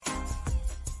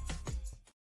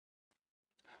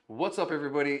What's up,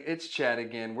 everybody? It's Chad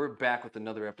again. We're back with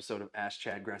another episode of Ask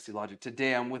Chad Grassy Logic.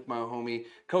 Today, I'm with my homie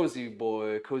Cozy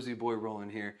Boy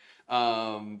Roland here.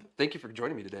 Thank you for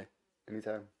joining me today.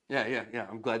 Anytime. Yeah.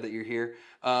 I'm glad that you're here.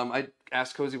 I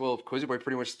asked Cozy Boy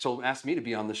pretty much asked me to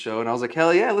be on the show, and I was like,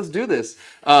 hell yeah, let's do this.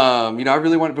 I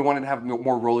really wanted to have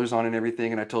more rollers on and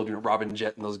everything, and I told Robin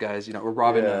Jet and those guys, or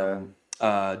Robin.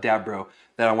 Dabro,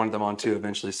 that I wanted them on too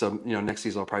eventually. So, next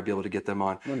season I'll probably be able to get them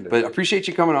on. But appreciate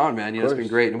you coming on, man. It's been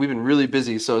great. And we've been really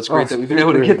busy, so it's great that we've been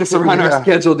able to get this around our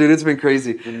schedule, dude. It's been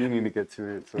crazy. Been meaning to get to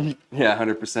it. So. Yeah,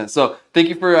 100%. So thank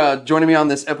you for joining me on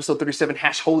this episode 37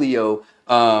 Hash Holio.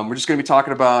 We're just going to be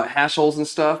talking about hash holes and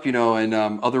stuff, and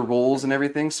other roles and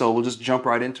everything. So we'll just jump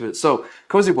right into it. So,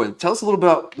 Cozy Boy, tell us a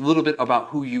little bit about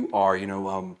who you are.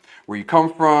 Where you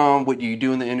come from, what you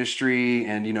do in the industry,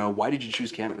 and why did you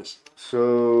choose cannabis?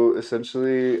 So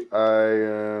essentially, I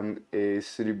am a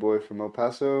city boy from El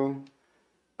Paso.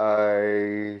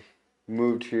 I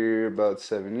moved here about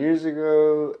 7 years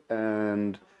ago,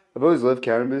 and I've always loved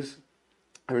cannabis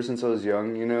ever since I was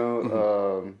young.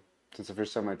 Since the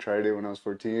first time I tried it when I was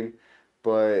 14.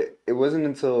 But it wasn't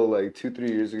until like 2-3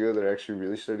 years ago that I actually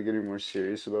really started getting more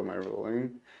serious about my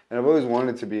rolling. And I've always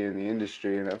wanted to be in the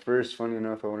industry. And at first, funny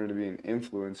enough, I wanted to be an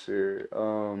influencer.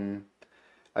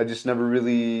 I just never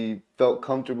really felt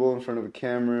comfortable in front of a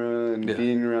camera and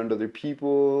being around other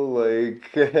people. Like,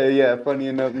 yeah, funny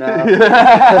enough now.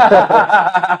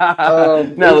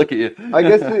 Now look at you. I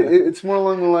guess it's more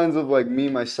along the lines of like me,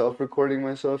 myself, recording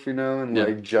myself, and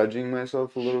like judging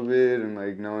myself a little bit, and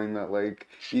like knowing that like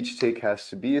each take has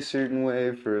to be a certain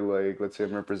way for like, let's say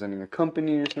I'm representing a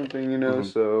company or something,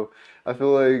 So I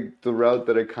feel like the route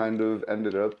that I kind of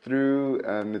ended up through,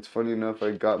 and it's funny enough,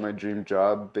 I got my dream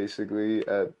job basically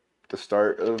at the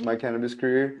start of my cannabis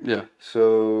career. Yeah.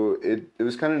 So it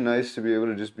was kind of nice to be able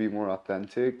to just be more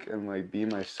authentic and like be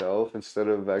myself instead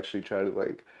of actually try to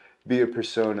like be a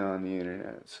persona on the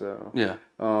internet. So yeah.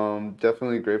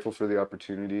 Definitely grateful for the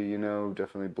opportunity,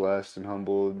 definitely blessed and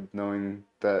humbled knowing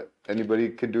that anybody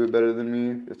could do it better than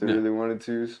me if they really wanted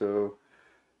to. So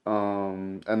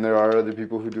and there are other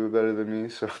people who do it better than me,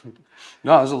 so.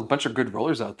 No, there's a bunch of good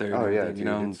rollers out there. Oh yeah, dude,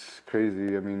 it's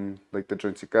crazy. I mean, like the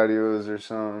Joint or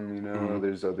some,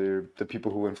 there's the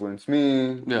people who influenced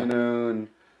me, and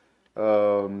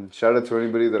shout out to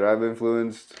anybody that I've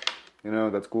influenced,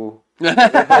 that's cool.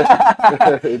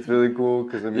 It's really cool,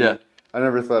 because I mean, I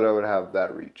never thought I would have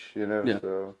that reach,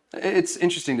 so. It's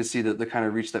interesting to see the kind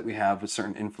of reach that we have with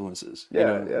certain influences,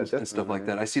 and stuff like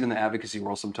that. I see it in the advocacy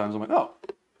world sometimes. I'm like, oh,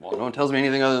 well, no one tells me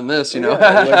anything other than this, Yeah,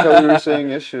 like how we were saying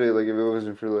yesterday, like if it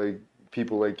wasn't for like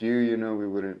people like you, we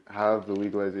wouldn't have the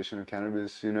legalization of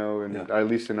cannabis, and at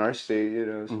least in our state,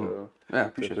 so. Yeah,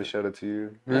 appreciate it. Shout out to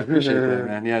you. I appreciate that,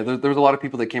 man. Yeah, there was a lot of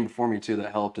people that came before me too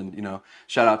that helped, and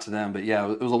shout out to them. But yeah,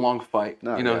 it was a long fight,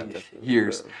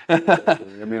 years.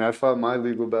 Definitely. I mean, I fought my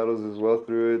legal battles as well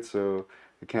through it, so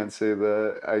I can't say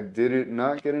that I didn't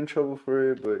not get in trouble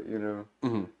for it, but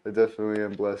I definitely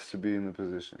am blessed to be in the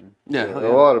position. Yeah,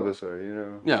 so, a lot of us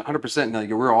are, Yeah, 100%. Like,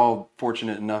 we're all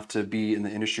fortunate enough to be in the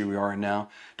industry we are in now.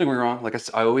 Don't get me wrong. Like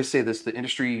I always say this: the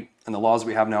industry and the laws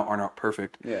we have now are not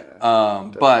perfect. Yeah.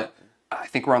 But I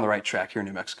think we're on the right track here in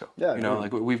New Mexico. Yeah.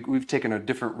 Like we've taken a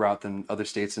different route than other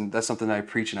states, and that's something that I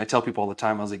preach and I tell people all the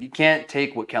time. I was like, you can't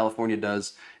take what California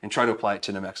does and try to apply it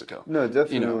to New Mexico. No,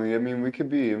 definitely. I mean, we could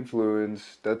be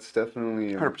influenced. That's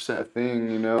definitely 100%. a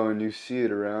thing, and you see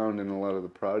it around in a lot of the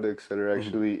products that are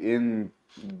actually in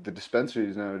the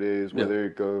dispensaries nowadays, whether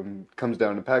it comes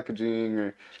down to packaging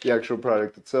or the actual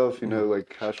product itself.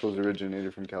 Like hash rolls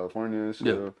originated from California,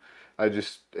 so. I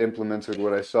just implemented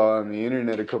what I saw on the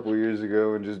internet a couple years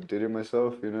ago and just did it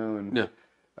myself, and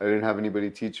I didn't have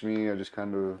anybody teach me. I just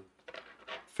kind of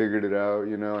figured it out,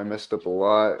 I messed up a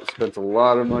lot, spent a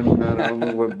lot of money, man. I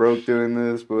almost went broke doing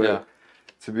this, but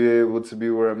to be able to be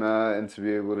where I'm at and to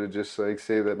be able to just like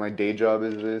say that my day job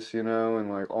is this, and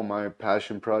like all my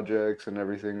passion projects and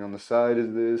everything on the side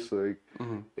is this, like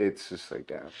it's just like,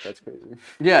 damn, that's crazy.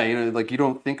 Yeah, like you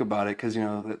don't think about it because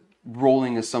that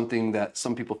rolling is something that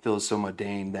some people feel is so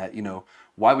mundane that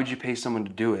why would you pay someone to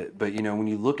do it? But when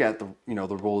you look at the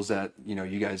the rolls that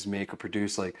you guys make or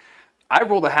produce, like I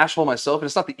rolled a hash roll myself, and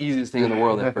it's not the easiest thing in the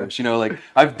world at first. Like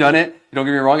I've done it. Don't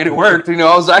get me wrong, and it worked.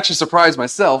 I was actually surprised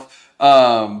myself.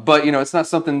 But it's not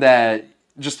something that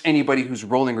just anybody who's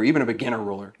rolling or even a beginner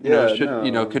roller,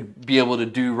 could be able to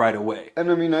do right away. And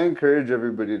I mean, I encourage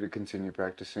everybody to continue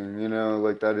practicing.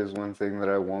 Like that is one thing that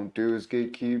I won't do is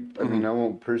gatekeep. I mean, I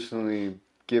won't personally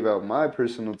give out my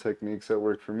personal techniques that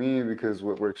work for me because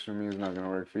what works for me is not going to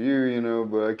work for you.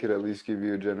 But I could at least give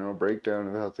you a general breakdown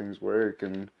of how things work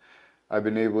and. I've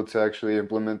been able to actually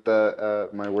implement that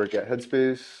at my work at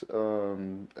Headspace,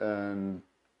 and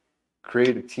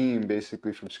create a team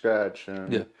basically from scratch Yeah.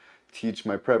 and teach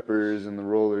my preppers and the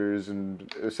rollers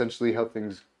and essentially how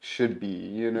things should be,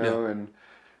 Yeah. and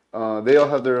they all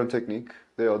have their own technique.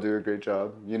 They all do a great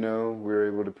job, We're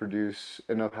able to produce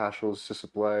enough hash rolls to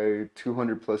supply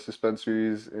 200 plus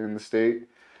dispensaries in the state.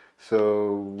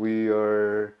 So we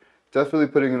are definitely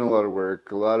putting in a lot of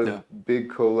work, a lot of Yeah. big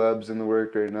collabs in the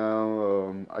work right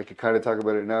now. I could kind of talk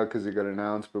about it now because it got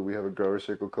announced, but we have a Grower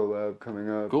Circle collab coming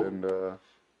up, Cool. and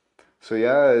so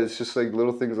yeah, it's just like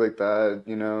little things like that,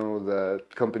 that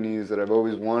companies that I've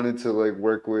always wanted to like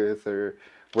work with or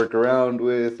work around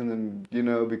with, and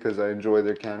then because I enjoy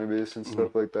their cannabis and Hmm.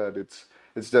 stuff like that,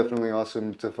 it's definitely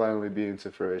awesome to finally be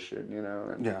into fruition,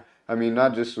 and Yeah. I mean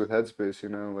not just with Headspace,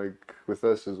 like with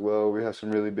us as well, we have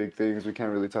some really big things we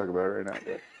can't really talk about right now,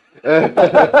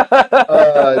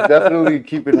 but definitely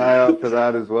keep an eye out for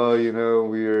that as well.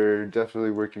 We are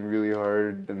definitely working really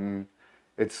hard, and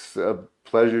it's a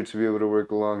pleasure to be able to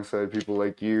work alongside people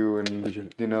like you and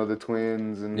Appreciate it. the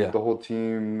twins and Yeah. the whole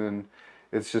team, and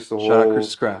it's just Shout out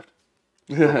Chris's Craft.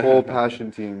 the whole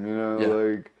passion team, Yeah.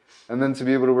 like, and then to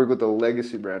be able to work with a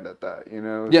legacy brand at that,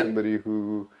 Yeah. somebody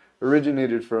who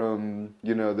originated from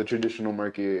the traditional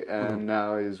market Hmm. and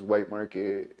now is white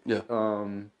market, Yeah.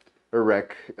 or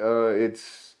rec.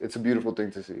 It's a beautiful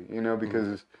thing to see, Hmm.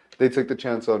 because they took the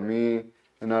chance on me,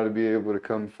 and now to be able to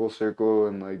come full circle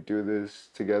and like do this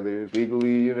together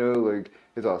legally, like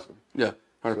it's awesome. Yeah.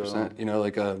 So 100%.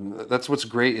 Like that's what's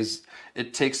great is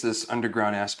it takes this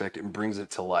underground aspect and brings it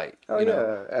to light. oh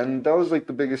yeah, and that was like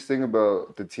the biggest thing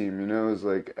about the team, is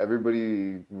like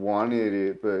everybody wanted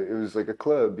it, but it was like a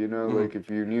club, Hmm. like if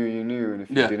you knew, you knew, and if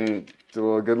you Yeah. didn't,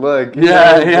 well, good luck,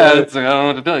 Yeah. Yeah. but It's like, I don't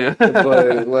know what to tell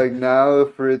but you. like now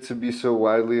for it to be so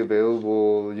widely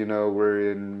available,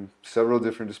 we're in several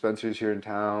different dispensaries here in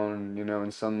town,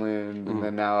 in Sunland, and Hmm.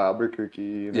 then now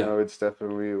Albuquerque, Yeah. it's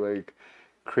definitely like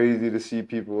crazy to see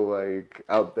people like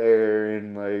out there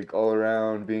and like all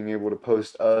around being able to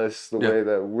post us the Yeah. way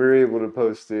that we're able to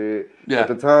post it at Yeah.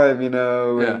 the time,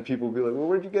 Yeah. and people be like, well,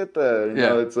 where'd you get that? And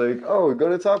now Yeah. it's like, oh, go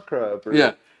to Top Crop, or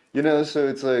Yeah. so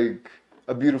it's like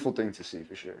a beautiful thing to see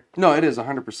for sure. No, it is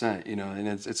 100%, and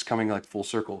it's coming like full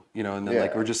circle, and then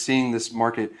like we're Yeah. just seeing this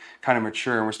market kind of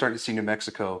mature, and we're starting to see New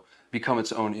Mexico become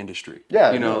its own industry.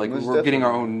 Yeah, no, Like most we're getting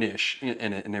our definitely. own niche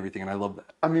in it and everything, and I love that.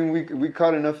 I mean, we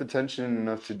caught enough attention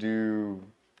enough to do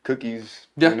cookies,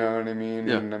 you Yeah, know what I mean?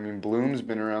 yeah, And I mean, Bloom's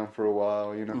been around for a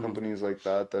while, hmm, companies like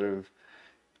that that have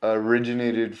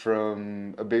originated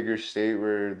from a bigger state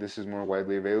where this is more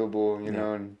widely available,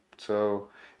 yeah, and so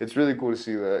it's really cool to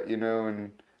see that,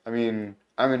 and I mean,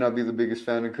 I may not be the biggest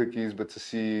fan of cookies, but to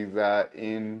see that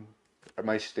in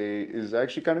my state is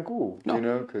actually kind of cool,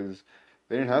 no, because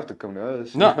they didn't have to come to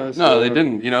us, no, they so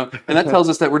didn't, and that tells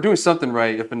us that we're doing something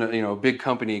right if a big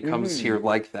company comes here hmm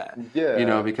like that,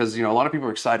 yeah. because a lot of people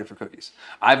are excited for cookies.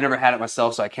 I've never had it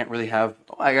myself, so I can't really have.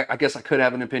 I guess I could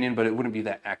have an opinion, but it wouldn't be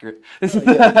that accurate.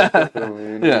 Yeah, most definitely.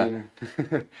 And I Yeah, mean,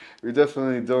 we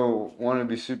definitely don't want to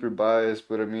be super biased,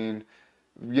 but I mean,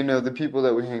 the people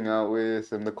that we hang out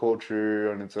with and the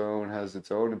culture on its own has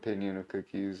its own opinion of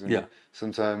cookies. And yeah,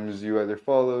 sometimes you either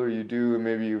follow or you do, and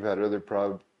maybe you've had other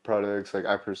products. Like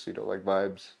I personally don't like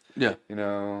Vibes, yeah.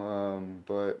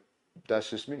 but that's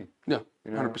just me, Yeah,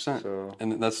 100%. So,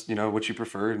 And that's what you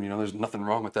prefer, and there's nothing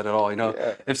wrong with that at all.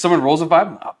 yeah. If someone rolls a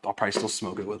vibe, I'll probably still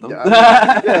smoke it with them. Yeah, I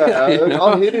mean, yeah, You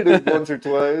I'll know? hit it once or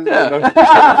twice. Yeah.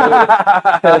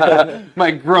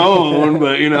 Might groan,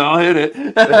 but I'll hit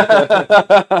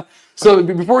it. So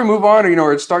before we move on,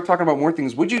 or start talking about more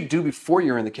things, what'd you do before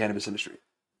you were in the cannabis industry?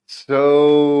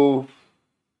 So,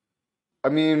 I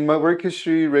mean, my work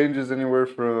history ranges anywhere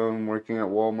from working at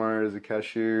Walmart as a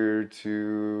cashier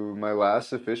to my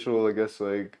last official, I guess,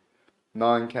 like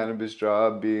non-cannabis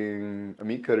job being a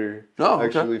meat cutter, Oh, okay.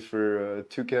 actually for a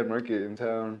Toucan market in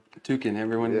town. Toucan,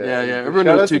 everyone. Yeah, Yeah, yeah. Everyone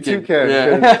shout knows out to Toucan.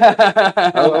 Toucan because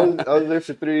Yeah. I was there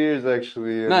for 3 years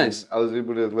actually, and Nice. I was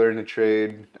able to learn a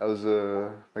trade. I was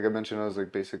like I mentioned, I was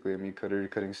like basically a meat cutter,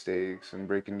 cutting steaks and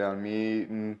breaking down meat,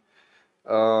 and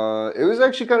it was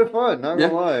actually kind of fun, not Yeah.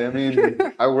 gonna lie. I mean,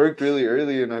 I worked really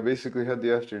early and I basically had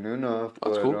the afternoon off,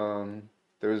 That's but cool.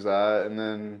 there was that, and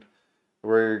then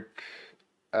work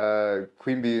at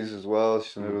Queen Bee's as well. Mhm.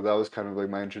 So that was kind of like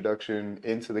my introduction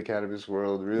into the cannabis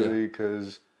world, Yeah. really,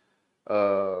 because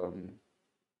um,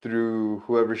 through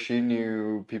whoever she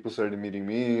knew, people started meeting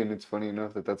me, and it's funny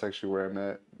enough that that's actually where I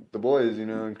met the boys, and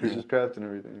Yeah. Chris's Craft and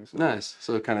everything. So Nice.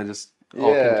 So it kind of just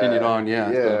all continued yeah, on.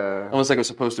 Yeah. So yeah, almost like it was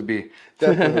supposed to be.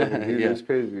 definitely, dude. It Yeah. was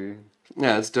crazy.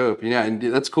 Yeah, that's dope. Yeah, and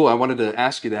that's cool. I wanted to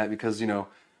ask you that because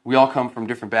we all come from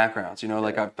different backgrounds. You know,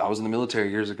 like I was in the military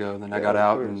years ago, and then I got of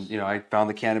out, course. and you know, I found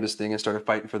the cannabis thing and started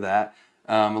fighting for that.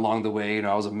 Along the way, you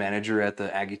know, I was a manager at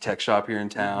the Aggie Tech shop here in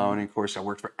town. And of course, I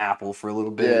worked for Apple for a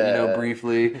little bit, you know, Yeah.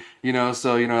 briefly, you know,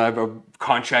 so, you know, I've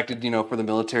contracted, you know, for the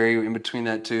military in between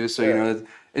that too. So, you know,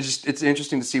 it's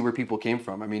interesting to see where people came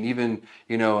from. I mean, even,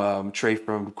 you know, Trey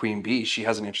from Queen Bee, she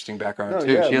has an interesting background No,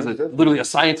 too. yeah, She has most literally definitely. a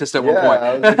scientist at one Yeah, point.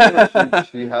 I was gonna say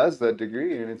she has that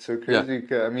degree, and it's so Yeah. crazy.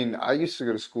 I mean, I used to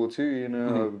go to school too. You Hmm.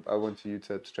 know, I went to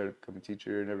UTEP to try to become a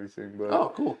teacher and everything, but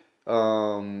Oh, cool.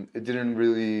 it didn't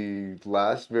really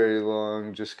last very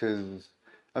long, just because.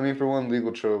 I mean, for one,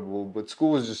 legal trouble, but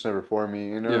school was just never for me.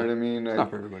 You know Yeah. what I mean? It's not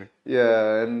for everybody.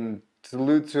 Yeah, and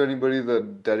salute to anybody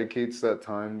that dedicates that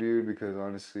time, dude, because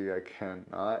honestly, I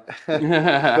cannot.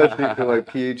 Especially for like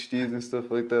PhDs and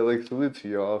stuff like that. Like, salute to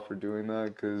y'all for doing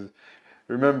that, because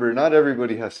remember, not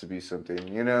everybody has to be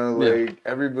something, you know? Yeah. Like,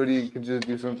 everybody could just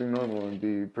do something normal and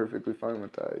be perfectly fine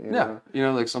with that, you Yeah, know? you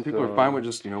know, like some people are fine So, with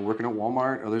just, you know, working at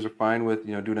Walmart. Others are fine with,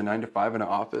 you know, doing a 9 to 5 in an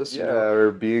office, you know. yeah,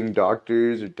 or being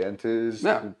doctors or dentists,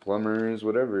 Yeah, plumbers,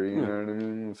 whatever, you yeah, know what I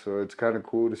mean? So it's kind of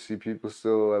cool to see people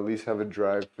still at least have a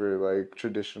drive for like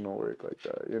traditional work like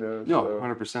that, you know? no, So,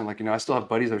 100%. Like, you know, I still have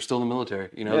buddies that are still in the military.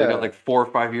 You know, they got yeah. like 4 or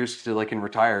 5 years to like can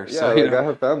retire. Yeah, So, you like know, I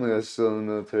have family that's still in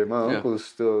the military. My yeah, uncle is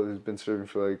still has been serving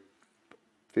for like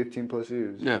 15 plus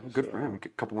years. yeah, good for him. So A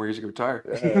couple more years to retire.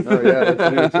 yeah, no, yeah, that's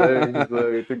what he was saying. He's like,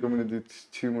 I think I'm gonna do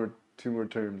two more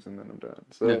terms and then I'm done.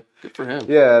 Yeah, So good for him.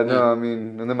 yeah, Yeah, no, I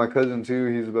mean, and then my cousin too.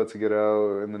 He's about to get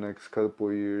out in the next couple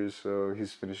of years, so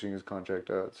he's finishing his contract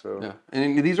out. So yeah.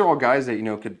 And these are all guys that, you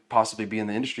know, could possibly be in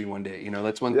the industry one day. You know,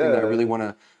 that's one thing that I yeah, really want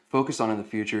to focus on in the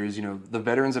future is, you know, the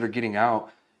veterans that are getting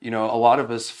out. You know, a lot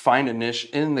of us find a niche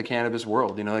in the cannabis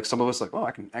world. You know, like some of us like, oh,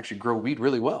 I can actually grow weed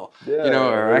really well. yeah, You know,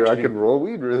 or or I actually, can roll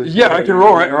weed really yeah, I good. can You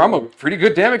roll, know what right? I Or I'm a mean? pretty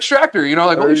good damn extractor. You know,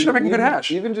 like, Or holy shit, I'm making good even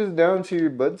hash. even just down to your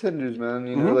bud tenders, man.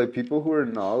 You know, Hmm. like people who are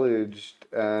knowledge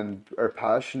and are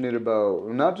passionate about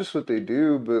not just what they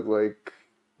do, but like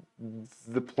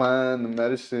the plant, the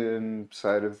medicine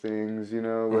side of things. You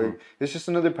know, Hmm. like it's just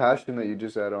another passion that you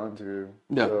just add on to.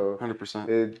 Yeah, So 100%.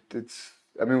 it's.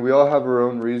 I mean, we all have our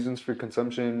own reasons for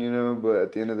consumption, you know, but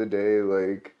at the end of the day,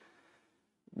 like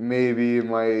maybe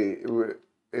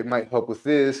it might help with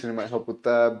this and it might help with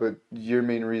that, but your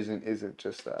main reason isn't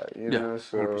just that, you Yeah, know?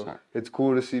 So 100%. it's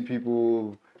cool to see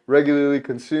people regularly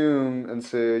consume and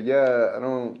say, yeah, I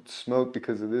don't smoke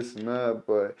because of this and that,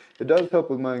 but it does help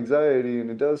with my anxiety and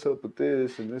it does help with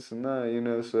this and this and that, you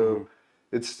know? Hmm. So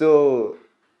it's still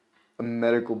a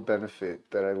medical benefit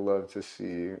that I love to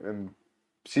see and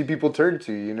see people turn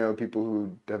to, you know, people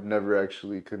who have never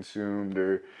actually consumed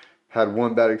or had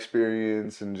one bad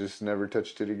experience and just never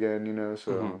touched it again, you know.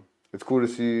 Hmm. So it's cool to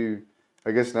see,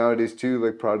 I guess nowadays too,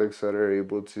 like products that are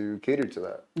able to cater to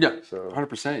that. Yeah, So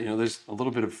 100%. You know, there's a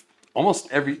little bit of almost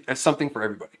something for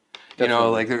everybody. You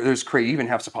know, definitely. like there's crazy, even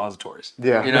have suppositories.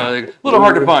 Yeah, You know, no. like, a little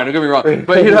hard to find. Don't get me wrong,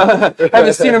 but you know, I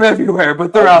haven't seen them everywhere,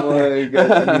 but they're I'm out there. like,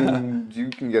 I mean, you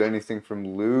can get anything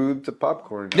from lube to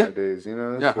popcorn Yeah, nowadays, you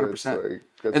know? yeah, So hundred it's percent. like,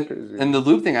 that's And crazy. and the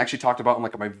lube thing I actually talked about in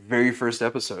like my very first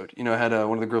episode. You know, I had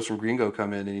one of the girls from Gringo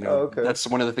come in, and you Oh, know okay. that's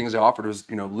one of the things they offered was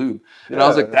lube, and I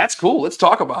was like, Yeah. that's cool. Let's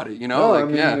talk about it. You know, No, I like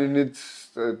mean, yeah, and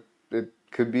it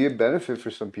could be a benefit for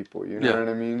some people, you know yeah, what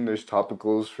I mean? There's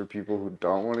topicals for people who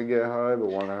don't want to get high but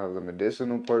want to have the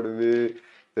medicinal part of it.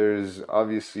 There's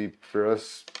obviously for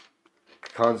us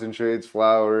concentrates,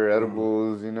 flour, mhm,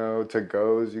 edibles, you know, to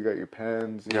goes, you got your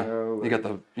pens, you yeah. know, You got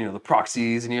like the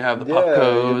proxies, and you have the yeah,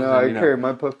 you Puffcos, know, and I carry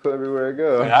my Puffco everywhere I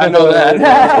yeah, I know go. that.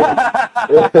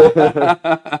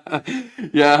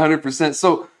 Yeah, 100%.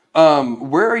 So,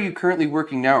 where are you currently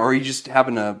working now, or are you just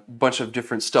having a bunch of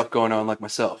different stuff going on, like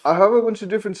myself? I have a bunch of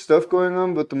different stuff going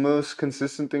on, but the most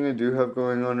consistent thing I do have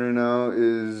going on right now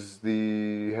is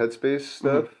the headspace Hmm.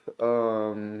 stuff.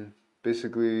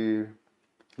 Basically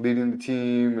leading the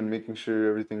team and making sure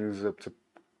everything is up to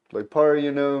like par,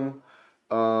 you know.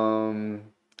 Um,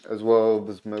 as well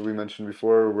as we mentioned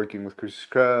before, working with Chris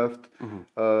Craft. Hmm.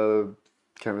 Uh,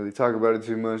 can't really talk about it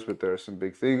too much, but there are some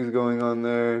big things going on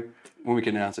there. When we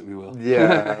can announce it, we will.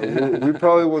 Yeah, we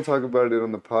probably won't talk about it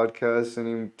on the podcast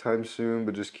anytime soon,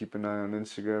 but just keep an eye on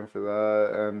Instagram for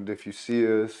that. And if you see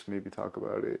us, maybe talk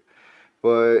about it.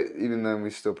 But even then, we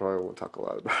still probably won't talk a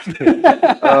lot about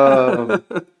it.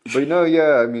 But no,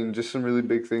 yeah, I mean, just some really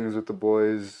big things with the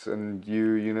boys and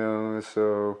you know.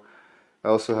 So I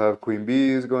also have Queen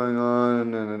Bees going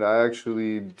on, and I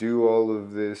actually do all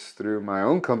of this through my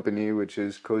own company, which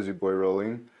is Cozy Boy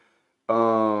Rolling.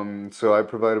 So I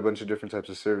provide a bunch of different types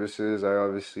of services. I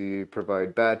obviously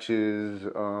provide batches,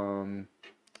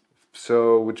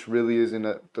 So, which really isn't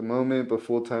at the moment, but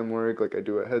full-time work, like I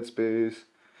do at Headspace,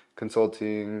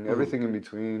 consulting, Mhm. everything in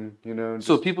between, you know,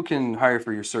 So just, people can hire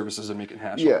for your services of making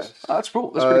hash rolls. yes. Oh, that's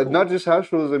cool. That's pretty cool. Not just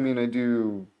hash rolls, I mean, I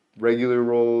do regular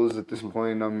roles at this Hmm.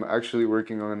 point. I'm actually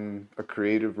working on a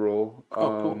creative role. Oh,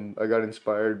 cool. I got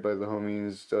inspired by the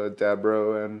homies,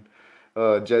 Dabro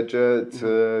and Jet Jet Hmm.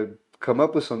 to come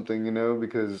up with something, you know,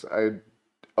 because I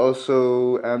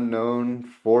also am known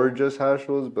for just hash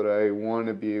rolls, but I want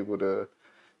to be able to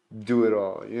do it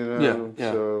all, you Yeah, know?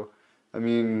 yeah. So, I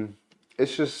mean,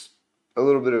 it's just a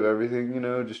little bit of everything, you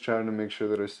know, just trying to make sure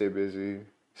that I stay busy,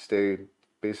 stay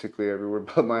basically everywhere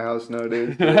but my house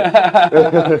nowadays.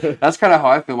 But That's kind of how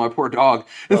I feel. My poor dog.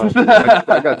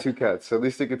 I got two cats, so at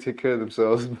least they can take care of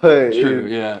themselves. But True.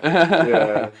 Yeah.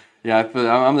 yeah,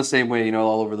 Yeah. I'm the same way.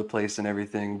 All over the place and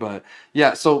everything. But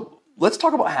yeah. So let's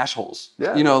talk about hash holes.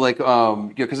 yeah. Like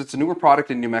because it's a newer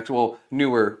product in New Mexico. Well,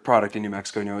 newer product in New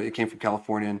Mexico. It came from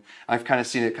California, and I've kind of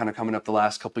seen it kind of coming up the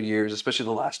last couple of years, especially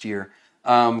the last year.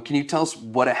 Can you tell us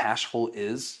what a hash hole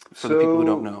is for the people who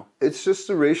don't So know? it's just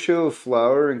the ratio of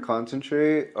flour and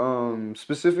concentrate.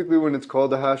 Specifically when it's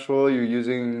called a hash roll, you're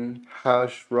using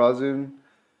hash rosin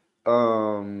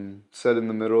set in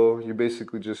the middle. You're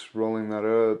basically just rolling that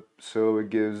up so it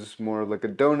gives more of like a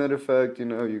donut effect. You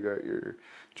know, you got your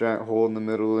giant hole in the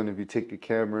middle, and if you take your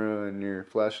camera and your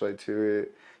flashlight to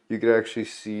it, you could actually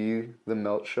see the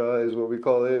melt shot, is what we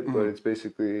call it. But Hmm. it's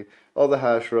basically all the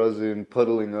hash rosin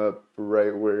puddling up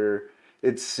right where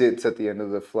it sits at the end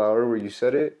of the flour where you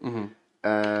set it. Hmm.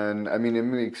 And I mean, it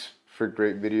makes for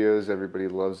great videos. Everybody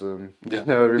loves them. You Yeah.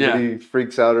 know, Yeah. everybody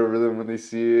freaks out over them when they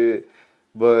see it.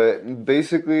 But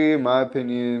basically, in my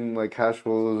opinion, like hash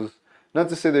rolls, not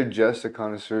to say they're just a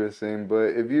connoisseur thing, but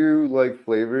if you like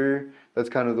flavor, that's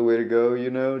kind of the way to go, you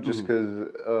know, just Hmm. because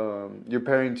you're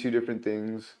pairing two different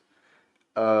things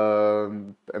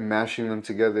and mashing them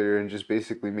together and just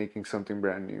basically making something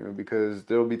brand new. Because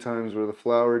there'll be times where the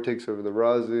flour takes over the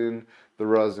rosin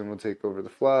will take over the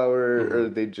flour, Hmm. or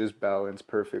they just balance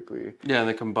perfectly. Yeah, and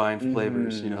the combined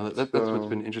flavors. That's what's So.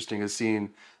 been interesting is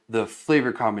seeing the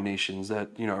flavor combinations that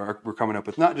we're coming up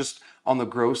with, not just on the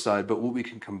grow side, but what we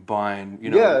can combine,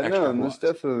 Yeah, no, extract most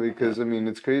wise. definitely. Yeah. Because I mean,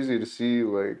 it's crazy to see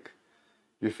like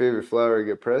your favorite flower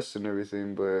get pressed and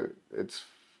everything, but it's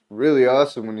really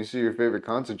awesome when you see your favorite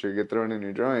concentrate get thrown in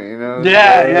your joint. You know?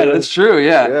 Yeah, yeah, So that's true.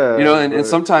 Yeah. yeah, And but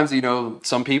sometimes,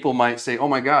 some people might say, oh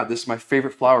my God, this is my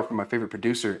favorite flower from my favorite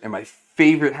producer and my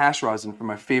favorite hash rosin from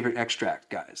my favorite extract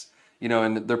guys.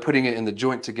 And they're putting it in the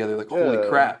joint together, like, holy yeah,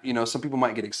 crap. Some people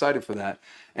might get excited for that.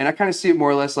 And I kind of see it more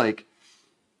or less like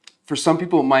for some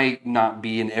people, it might not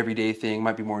be an everyday thing,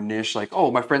 might be more niche, like,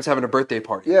 oh, my friend's having a birthday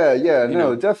party, yeah, you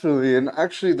no, know? definitely. And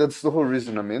actually, that's the whole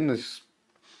reason I'm in this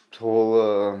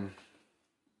whole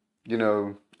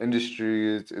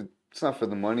industry. It's not for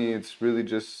the money. It's really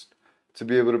just to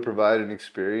be able to provide an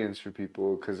experience for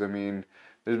people. Because I mean,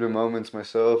 there's been moments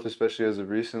myself, especially as of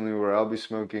recently, where I'll be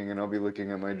smoking and I'll be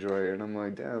looking at my joint and I'm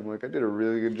like, damn, like I did a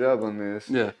really good job on this.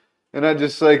 Yeah. And I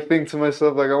just like think to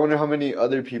myself, like, I wonder how many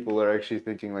other people are actually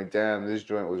thinking, like, damn, this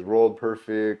joint was rolled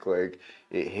perfect, like,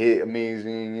 it hit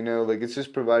amazing, you know, like, it's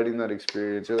just providing that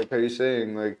experience. Or, like, how you're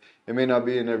saying, like, it may not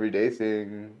be an everyday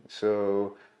thing.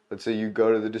 So, let's say you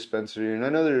go to the dispensary, and I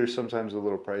know they're sometimes a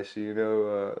little pricey, you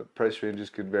know, price ranges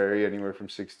could vary anywhere from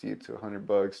 60 to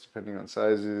 $100, depending on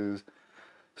sizes.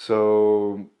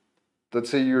 So, let's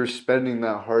say you're spending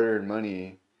that hard earned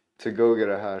money to go get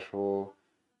a hash roll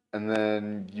and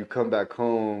then you come back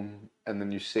home and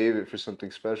then you save it for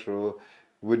something special,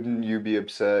 wouldn't you be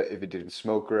upset if it didn't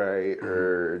smoke right Hmm.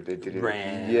 or they didn't?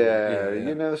 Ran. Yeah,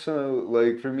 Yeah, yeah. so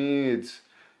like for me, it's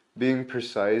being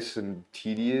precise and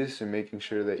tedious and making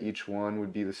sure that each one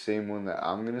would be the same one that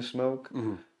I'm gonna smoke.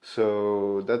 Hmm.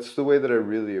 So that's the way that I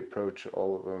really approach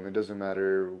all of them. It doesn't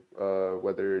matter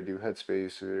whether I do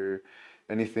Headspace or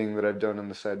anything that I've done on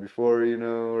the side before, you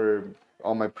know, or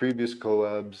all my previous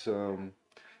collabs.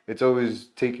 It's always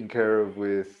taken care of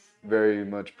with very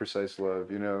much precise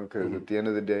love, you know, because Hmm. at the end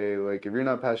of the day, like if you're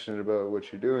not passionate about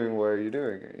what you're doing, why are you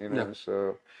doing it, you Yeah. know?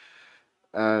 So,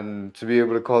 and to be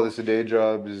able to call this a day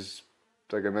job is,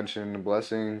 like I mentioned, a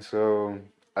blessing. So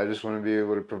I just want to be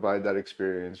able to provide that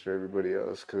experience for everybody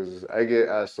else because I get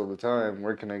asked all the time,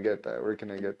 where can I get that? Where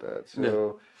can I get that? Yeah.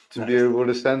 So to be Nice. able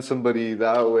to send somebody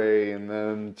that way and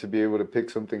then to be able to pick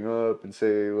something up and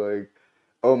say like,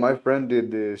 oh, my friend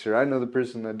did this, or I know the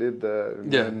person that did that,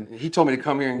 and Yeah. then He told me to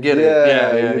come here and get it. Yeah,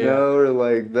 yeah, yeah, you yeah. know, or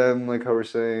like them, like how we're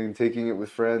saying, taking it with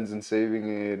friends and saving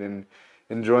it and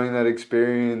enjoying that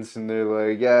experience, and they're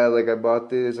like, yeah, like I bought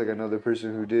this, like I know the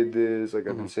person who did this, like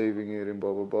I've been Hmm. saving it and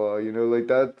blah blah blah, you know, like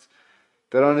that.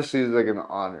 that honestly is like an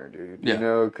honor, dude. Yeah. You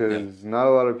know, because not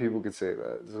a lot of people could say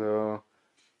that. So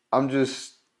I'm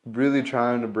just really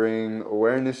trying to bring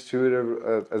awareness to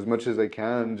it as much as I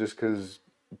can, just because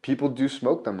people do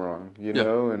smoke them wrong, you Yeah.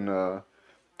 know, and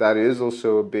that is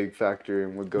also a big factor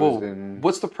in what goes Well, in.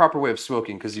 what's the proper way of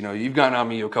smoking? Because you've gotten on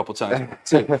me a couple times.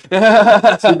 So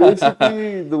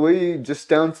basically, the way, just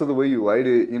down to the way you light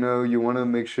it, you know, you want to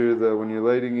make sure that when you're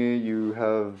lighting it, you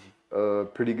have a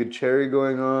pretty good cherry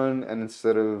going on, and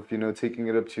instead of, taking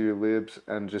it up to your lips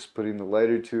and just putting the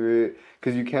lighter to it,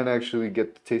 because you can't actually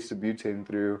get the taste of butane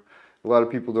through. A lot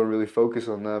of people don't really focus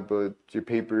on that, but your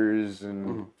papers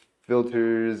and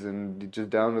filters and just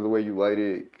down to the way you light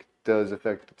it does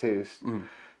affect the taste.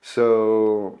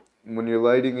 So when you're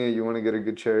lighting it, you want to get a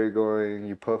good cherry going.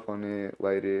 You puff on it,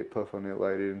 light it, puff on it,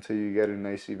 light it until you get a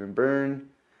nice even burn.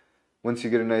 Once you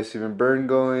get a nice even burn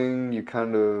going, you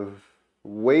kind of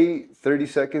wait 30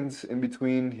 seconds in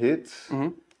between hits.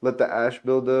 Let the ash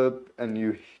build up, and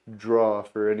you draw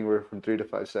for anywhere from 3 to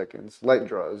 5 seconds. Light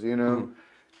draws,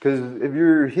 Because if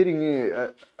you're hitting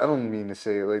it, I don't mean to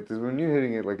say it like this, when you're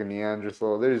hitting it like a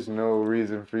Neanderthal, there's no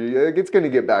reason for you. Like, it's going to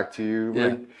get back to you. Yeah.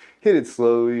 Like, hit it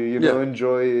slowly, Yeah.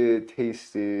 enjoy it,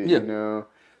 taste it, Yeah.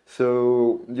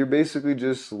 So you're basically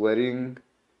just letting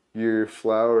your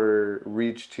flower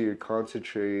reach to your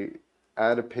concentrate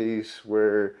at a pace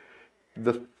where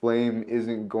the flame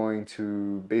isn't going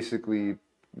to basically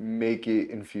make it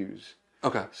infuse.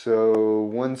 Okay. So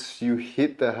once you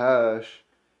hit the hash,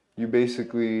 you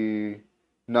basically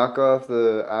knock off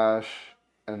the ash,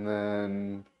 and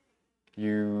then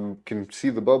you can see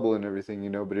the bubble and everything,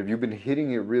 but if you've been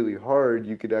hitting it really hard,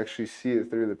 you could actually see it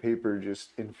through the paper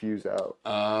just infuse out.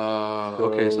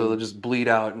 Okay, so they'll just bleed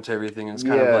out into everything. It's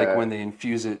kind of like when they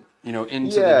infuse it, into the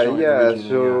joint originally.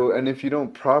 So, and if you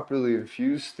don't properly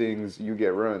infuse things, you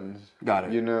get runs.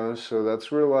 Got it. So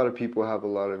that's where a lot of people have a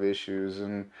lot of issues,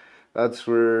 and that's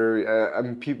where,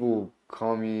 people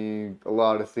call me a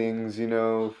lot of things,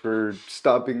 for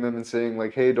stopping them and saying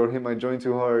like, hey, don't hit my joint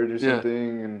too hard or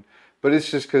something, but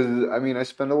it's just because, I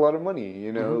spend a lot of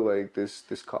money, like this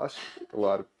costs a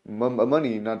lot of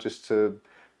money, not just to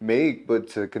make, but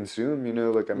to consume,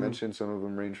 like I mentioned, some of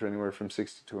them range for anywhere from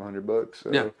 $60 to $100.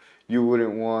 So you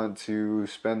wouldn't want to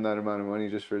spend that amount of money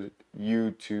just for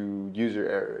you to user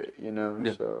error it,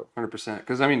 so 100%.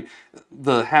 Because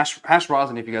the hash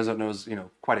rosin, if you guys don't know, is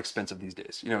quite expensive these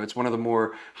days. It's one of the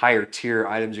more higher tier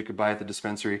items you could buy at the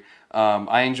dispensary.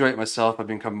 I enjoy it myself. I've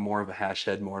become more of a hash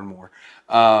head more and more.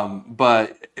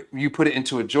 But you put it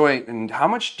into a joint, and how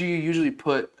much do you usually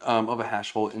put of a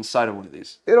hash hole inside of one of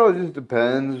these? It all just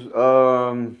depends.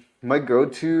 My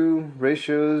go-to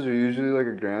ratios are usually like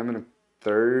a gram and a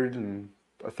third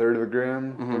of a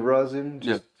gram of rosin.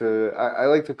 I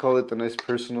like to call it the nice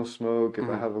personal smoke. If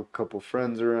I have a couple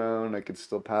friends around, I could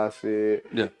still pass it.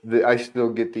 I still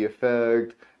get the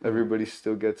effect. Everybody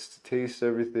still gets to taste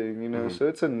everything, So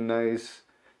it's a nice,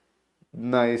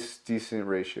 decent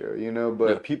ratio,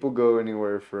 But people go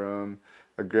anywhere from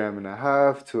a gram and a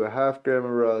half to a half gram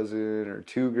of rosin, or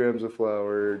 2 grams of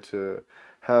flour to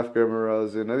half gram of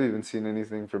rosin. I've even seen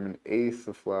anything from an eighth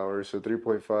of flour, so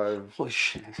 3.5 Holy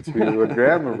shit. to a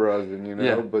gram of rosin,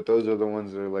 But those are the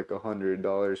ones that are like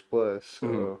 $100 plus.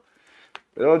 So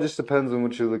it all just depends on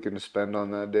what you're looking to spend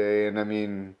on that day. And I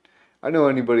know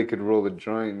anybody could roll a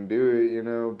joint and do it,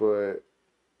 but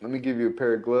let me give you a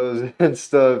pair of gloves and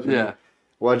stuff. And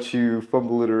watch you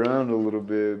fumble it around a little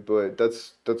bit, but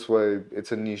that's why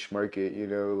it's a niche market,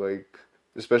 like,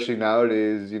 especially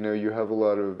nowadays, you have a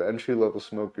lot of entry-level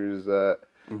smokers that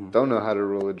don't know how to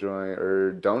roll a joint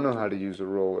or don't know how to use a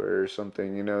roller or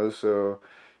something, so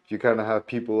you kind of have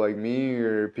people like me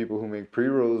or people who make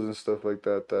pre-rolls and stuff like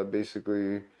that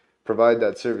basically provide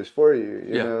that service for you,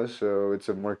 you know, so it's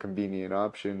a more convenient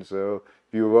option. So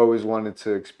if you've always wanted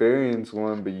to experience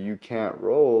one, but you can't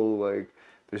roll, like,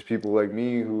 there's people like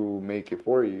me who make it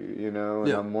for you, and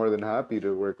I'm more than happy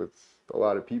to work with a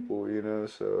lot of people,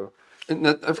 so. And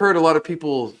I've heard a lot of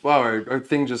people, wow, our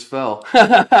thing just fell.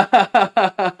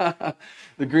 The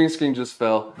green screen just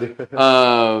fell.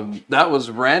 That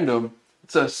was random.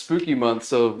 It's a spooky month,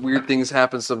 so weird things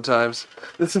happen sometimes.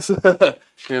 This is, let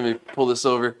me pull this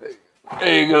over.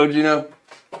 There you go, Gino.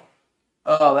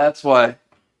 Oh, that's why.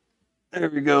 There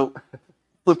we go.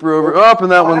 Flip her over. Oh,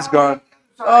 and that one's gone.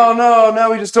 Oh no,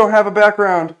 now we just don't have a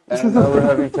background. And now we're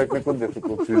having technical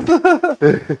difficulties.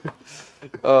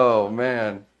 Oh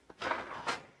man.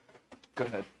 Go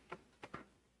ahead.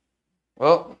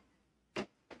 Well, you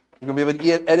gonna be able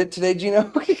to edit today,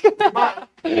 Gino? Might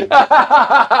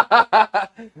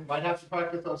have to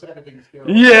practice those editing skills.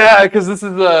 Yeah, because this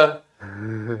is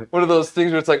one of those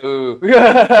things where it's like, ooh.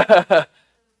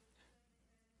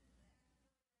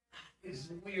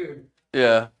 Yeah. I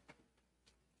don't know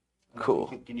if Cool.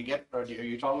 Can you get, or are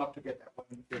you tall enough to get that one?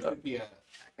 There should be a pack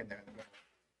in there in the middle.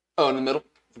 Oh, in the middle.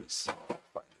 Let me see.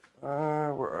 Where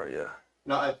are you?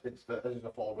 No, there's a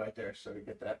fold right there, so you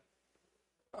get that.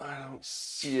 I don't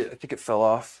see it. I think it fell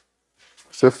off.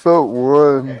 So I felt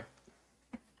one. Okay.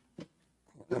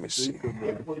 Let me see.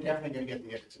 Yeah, we're definitely gonna get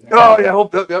the edits in there. Oh yeah.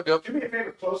 Hope. Yep. Do me a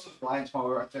favor, close those blinds while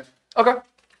we're right there. Okay.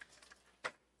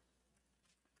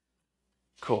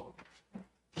 Cool.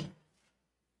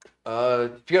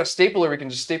 If you got a stapler, we can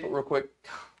just staple it real quick.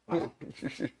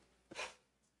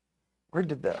 Where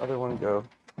did that other one go?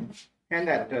 Hand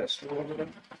that stool over there.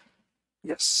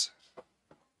 Yes.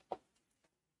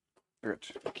 Good.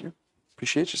 Thank you.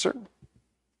 Appreciate you, sir.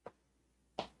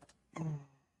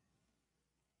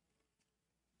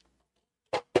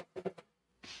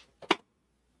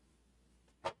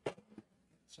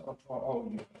 So,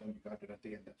 you got it at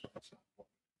the end. That's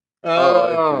not.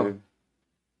 Oh,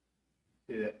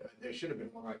 Yeah, there should have been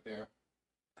one right there.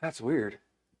 That's weird.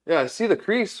 Yeah, I see the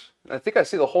crease. I think I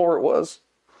see the hole where it was.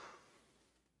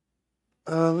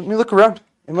 Let me look around.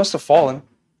 It must have fallen.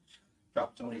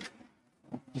 Drop Tony.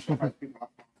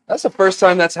 That's the first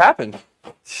time that's happened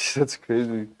that's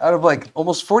crazy. out of like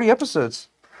almost 40 episodes.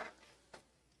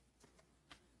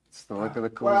 It's the luck of the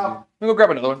cozy. Well, Let me go grab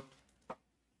another one.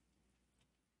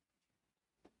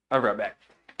 I'll be right back.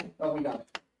 oh, we got it.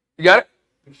 You got it?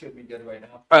 We should be good right now.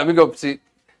 All right, let me go see.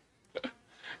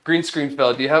 Green screen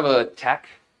fell. Do you have a tack?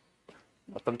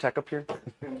 A thumbtack up here?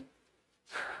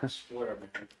 I swear, man.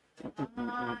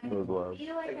 That was wild.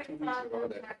 feel like I 2 saw weeks ago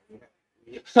the that.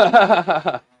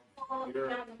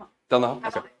 Down the hall?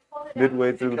 Okay.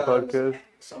 Midway through the podcast.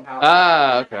 Somehow.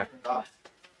 Ah, okay.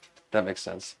 That makes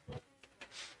sense.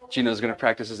 Gino's going to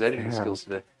practice his editing Yeah. skills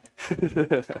today.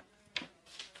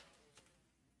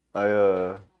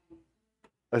 I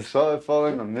saw it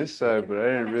falling on this side, but I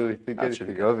didn't really think That should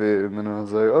be anything of it. And then I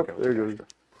was like, oh, there it goes.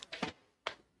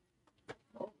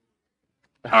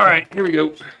 All right, here we go.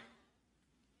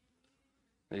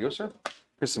 There you go, sir.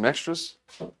 Here's some extras.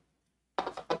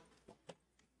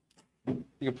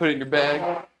 You can put it in your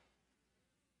bag.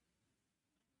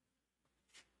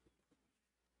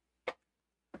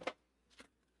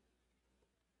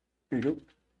 Here you go.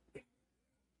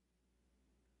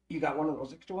 You got one of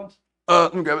those extra ones?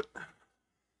 Let me grab it.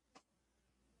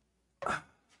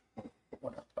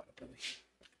 What else about it?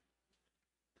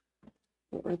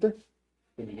 Right there.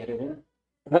 Can you get it in?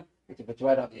 Uh-huh. If it's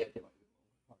right on the edge. it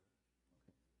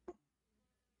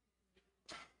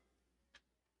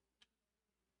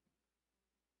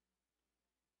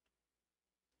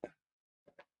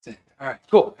might All right,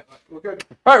 cool. be- We're good.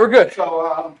 All right, we're good.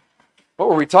 So, What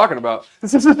were we talking about? I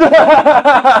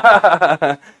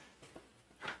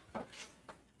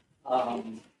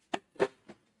don't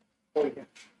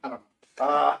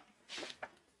know.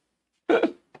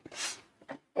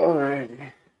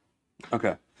 Alrighty.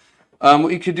 Okay.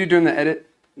 What you could do during the edit,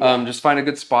 just find a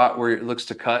good spot where it looks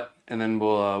to cut, and then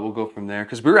we'll go from there.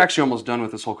 Because we were actually almost done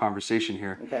with this whole conversation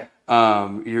here. Okay.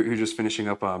 You're just finishing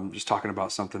up, just talking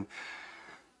about something.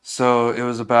 So it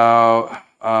was about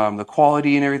the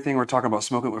quality and everything. We're talking about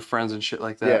smoking with friends and shit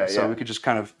like that. Yeah, so yeah. we could just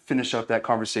kind of finish up that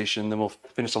conversation. Then we'll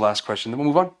finish the last question. Then we'll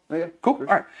move on. Oh, yeah. Cool. All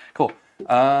right. Cool.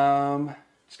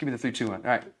 Just give me the 3, 2, 1. All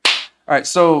right. All right.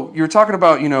 So you were talking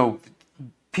about,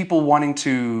 people wanting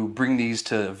to bring these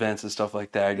to events and stuff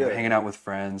like that. You're Yeah. hanging out with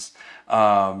friends.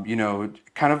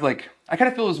 Kind of like, I kind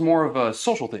of feel it's more of a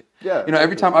social thing. Yeah,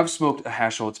 Every time I've smoked a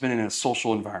hash roll, it's been in a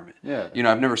social environment. Yeah.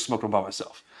 I've never smoked one by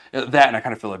myself. That, and I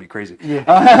kind of feel that'd be crazy. Yeah.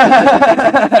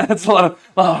 That's a lot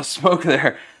of smoke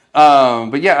there.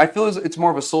 But yeah, I feel it's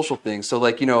more of a social thing. So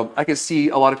like, I can see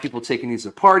a lot of people taking these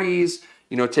to parties,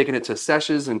 taking it to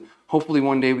sessions, and hopefully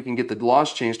one day we can get the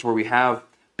laws changed to where we have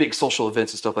big social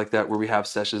events and stuff like that, where we have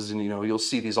sessions, and you'll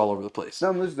see these all over the place.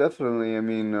 No, most definitely. I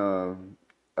mean,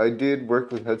 I did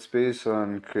work with Headspace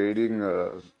on creating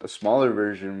a smaller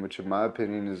version, which in my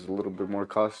opinion is a little bit more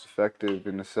cost effective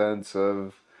in the sense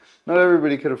of not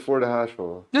everybody could afford a hash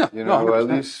roll. Yeah, no, at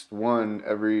 100%. least one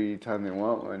every time they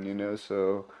want one,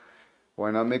 so why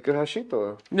not make a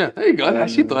hashito? Yeah, there you go. And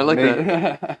Hashito, I like make-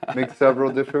 that. Make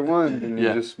several different ones and you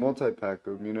Yeah. just multi-pack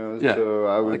them, Yeah, So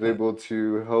I was like that. able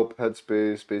to help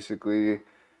Headspace basically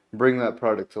bring that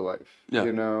product to life, Yeah.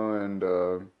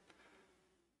 and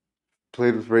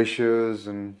played with ratios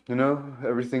and,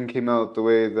 everything came out the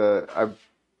way that I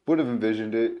would have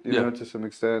envisioned it, Yeah. to some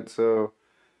extent. So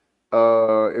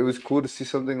it was cool to see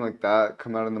something like that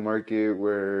come out in the market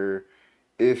where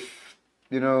if,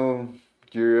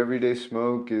 your everyday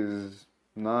smoke is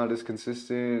not as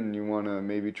consistent and you want to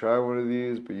maybe try one of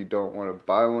these, but you don't want to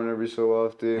buy one every so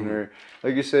often, or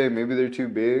like you say, maybe they're too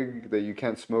big that you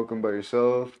can't smoke them by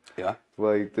yourself. Yeah.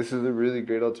 Like, this is a really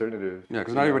great alternative. Yeah,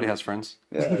 because you not everybody know? has friends.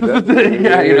 Yeah, definitely.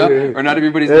 Yeah, or not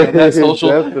everybody's that social.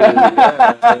 Definitely,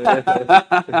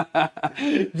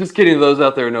 yeah. Just kidding, those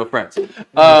out there are no friends.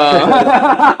 I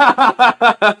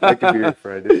could be your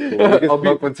friend. It's cool. We can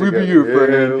smoke one we'll together. be your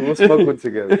friend. Yeah, we'll smoke one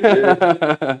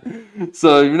together.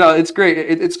 So, it's great.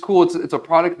 It's cool. It's a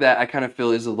product that I kind of feel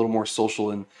is a little more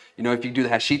social, and if you do the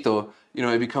hashito,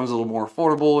 it becomes a little more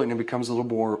affordable and it becomes a little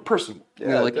more personal.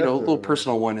 Yeah, A little definitely.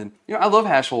 personal one. And I love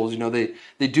hash holes.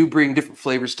 They do bring different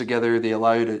flavors together. They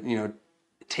allow you to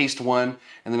taste one,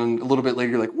 and then a little bit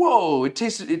later you're like, whoa, it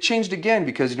changed again,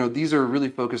 because these are really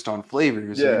focused on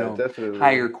flavors. Yeah, And, definitely.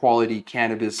 higher quality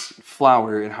cannabis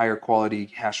flower and higher quality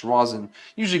hash rosin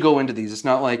usually go into these. It's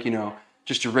not like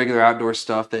just your regular outdoor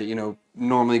stuff that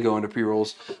normally go into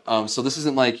pre-rolls. So this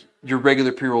isn't like your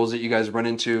regular pre-rolls that you guys run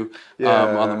into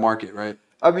on the Yeah. market, right?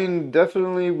 I mean,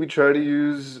 definitely we try to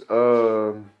use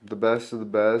the best of the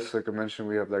best. Like I mentioned,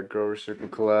 we have that Grower Circle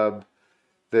collab.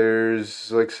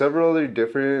 There's like several other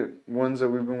different ones that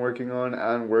we've been working on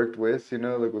and worked with,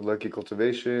 like with Lucky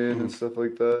Cultivation and stuff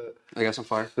like that. I got some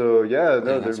fire. So yeah, no,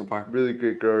 That's they're some fire. really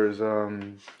great growers.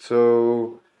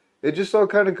 So it just all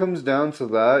kind of comes down to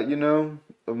that,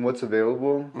 and what's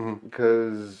available,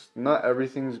 because not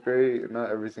everything's great, not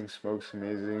everything smokes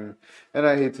amazing, and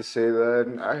I hate to say that,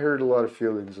 and I hurt a lot of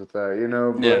feelings with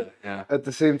that, but Yeah. at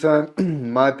the same time,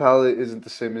 my palate isn't the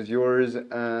same as yours,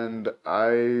 and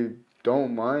I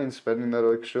don't mind spending that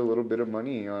extra little bit of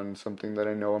money on something that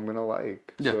I know I'm gonna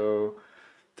like. Yeah. So.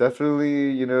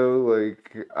 Definitely,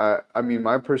 like I mean,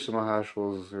 my personal hash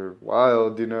rolls are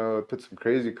wild. I put some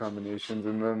crazy combinations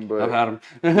in them, I've but had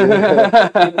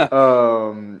yeah,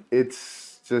 them.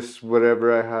 it's just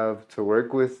whatever I have to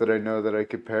work with that I know that I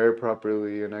could pair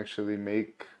properly and actually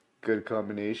make good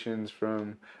combinations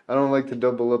from. I don't like to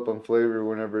double up on flavor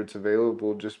whenever it's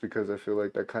available, just because I feel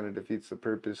like that kind of defeats the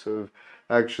purpose of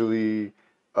actually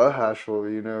a hash roll,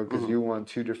 because you want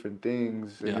two different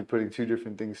things and Yeah. you're putting two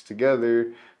different things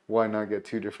together. Why not get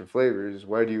two different flavors?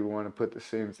 Why do you want to put the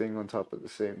same thing on top of the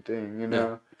same thing,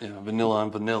 Yeah, vanilla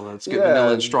and vanilla. Let's get Yeah,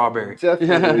 vanilla and strawberry.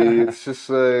 definitely. It's just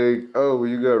like, oh, well,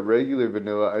 you got regular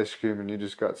vanilla ice cream and you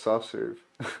just got soft serve.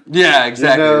 Yeah,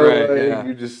 exactly, right. Like Yeah.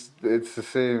 it's the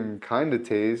same kind of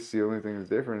taste. The only thing that's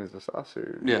different is the soft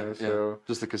serve, Yeah. So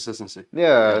Just the consistency.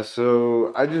 yeah,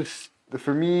 so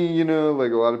for me,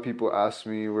 like a lot of people ask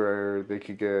me where they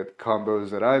could get combos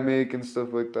that I make and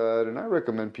stuff like that, and I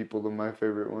recommend people to my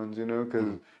favorite ones,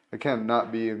 because I can't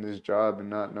not be in this job and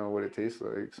not know what it tastes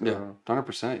like. So. Yeah,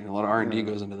 100%. A lot of R&D Yeah.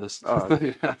 goes into this. Oh,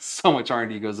 So much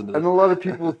R&D goes into and this. a lot of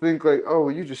people think like, oh,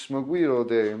 well, you just smoke weed all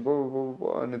day and blah blah blah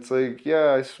blah, blah. And it's like,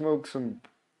 yeah, I smoke some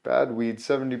bad weed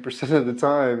 70% of the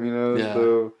time, Yeah.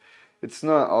 So it's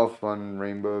not all fun and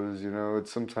rainbows,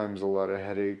 It's sometimes a lot of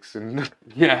headaches and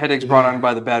Yeah, headaches brought on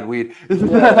by the bad weed.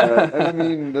 yeah. And I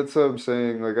mean, that's what I'm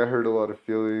saying. Like, I hurt a lot of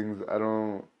feelings.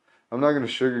 I'm not gonna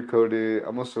sugarcoat it.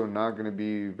 I'm also not gonna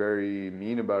be very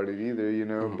mean about it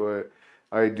either, But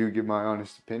I do give my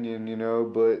honest opinion,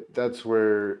 But that's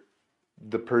where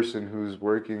the person who's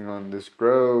working on this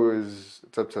grow it's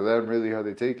up to them really how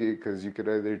they take it, because you could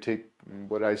either take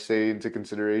what I say into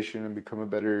consideration and become a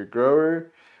better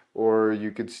grower, or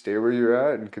you could stay where you're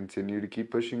at and continue to keep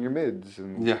pushing your mids,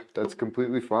 and Yeah. that's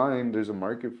completely fine. There's a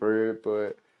market for it,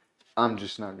 but I'm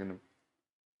just not gonna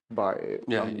buy it.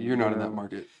 Yeah, you're not in that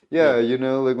market. Yeah,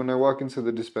 like when I walk into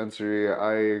the dispensary,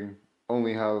 I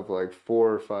only have like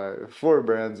four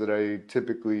brands that I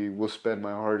typically will spend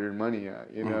my hard-earned money at,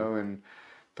 and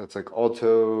that's like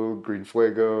Alto, Green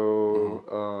Fuego,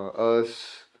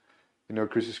 Us,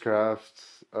 Chris's Craft,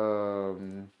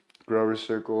 Grower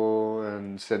Circle,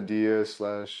 and Sandia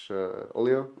slash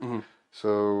Oleo.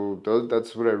 So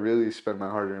that's what I really spend my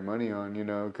hard-earned money on,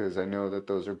 because I know that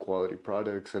those are quality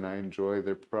products and I enjoy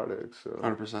their products. So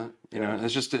 100%.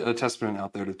 It's just a testament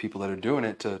out there to the people that are doing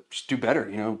it to just do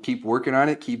better. Keep working on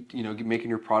it. Keep keep making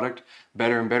your product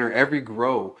better and better. Every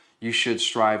grow, you should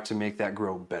strive to make that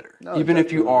grow better. No, Even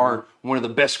if you definitely. are one of the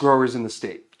best growers in the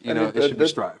state, And it should be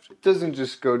strived. It doesn't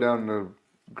just go down to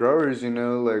growers,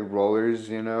 like rollers,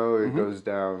 it goes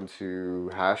down to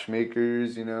hash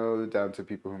makers, down to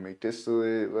people who make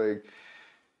distillate. Like,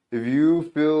 if you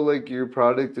feel like your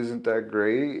product isn't that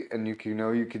great and you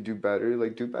could do better,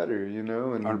 like do better, and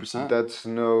 100%. that's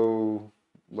no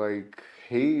like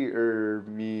hate or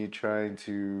me trying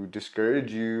to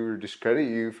discourage you or discredit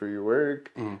you for your work,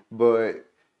 but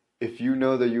if you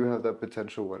know that you have that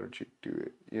potential, why don't you do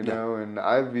it? And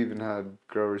I've even had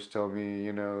growers tell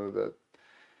me, that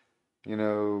you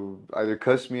know, either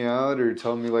cuss me out or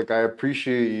tell me like I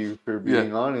appreciate you for Yeah.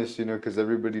 being honest, you know, because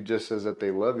everybody just says that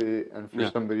they love it, and for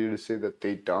Yeah. somebody to say that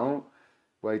they don't,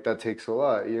 like that takes a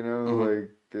lot, you know, Hmm.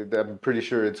 like I'm pretty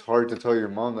sure it's hard to tell your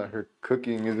mom that her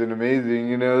cooking isn't amazing,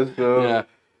 you know, so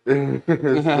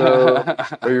Yeah. so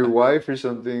or your wife or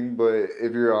something, but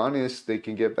if you're honest, they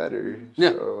can get better. Yeah,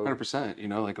 So 100%. You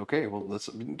know, like, okay, well, let's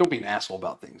don't be an asshole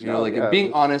about things. You know, no, like yeah,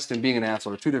 being honest and being an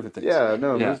asshole are two different things. yeah,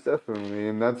 no, Yeah. most definitely.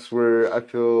 And that's where I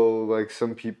feel like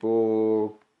some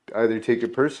people either take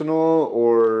it personal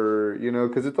or, you know,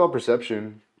 because it's all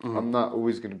perception. Hmm. I'm not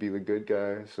always going to be the good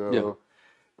guy. Yeah. So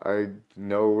I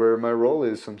know where my role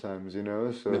is sometimes, you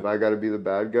know. So Yeah. if I got to be the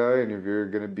bad guy and if you're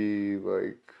going to be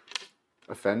like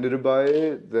offended by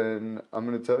it, then I'm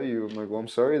going to tell you, I'm like, well, I'm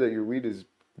sorry that your weed is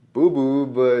boo boo,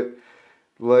 but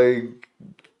like,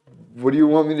 what do you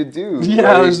want me to do?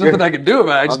 Yeah, there's nothing Like, I can do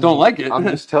about it. I just don't I'm like it. I'm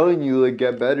just telling you, like,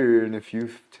 get better, and if you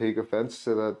take offense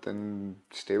to that, then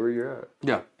stay where you're at.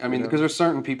 Yeah, I You mean, know? because there's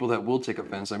certain people that will take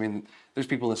offense. I mean, there's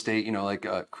people in the state, you know, like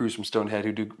Cruz from Stonehead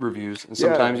who do reviews, and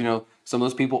sometimes, Yeah. you know, some of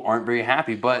those people aren't very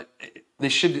happy, but they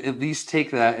should at least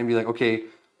take that and be like, okay,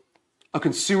 a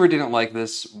consumer didn't like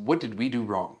this. What did we do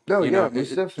wrong? No, You know, yeah,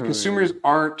 most definitely. consumers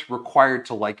aren't required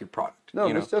to like your product. No,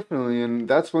 You know, most definitely, and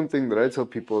that's one thing that I tell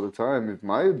people all the time. If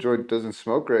my joint doesn't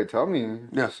smoke right, tell me,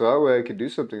 yeah, so that way I could do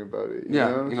something about it. You yeah,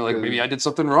 know, you know, like maybe because I did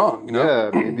something wrong. You know,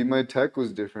 yeah, maybe my tech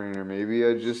was different, or maybe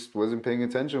I just wasn't paying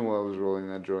attention while I was rolling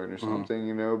that joint or Mhm. something,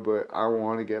 you know, but I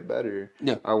want to get better.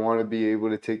 Yeah, I want to be able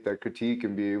to take that critique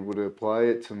and be able to apply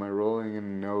it to my rolling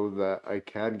and know that I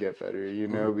can get better, you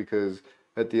know, hmm, because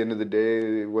at the end of the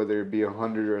day, whether it be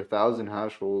 100 or 1,000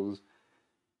 hash rolls,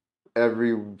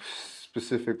 every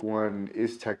specific one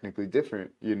is technically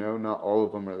different, you know, not all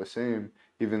of them are the same,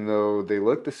 even though they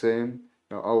look the same,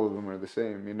 not all of them are the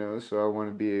same, you know, so I want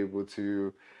to be able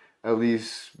to at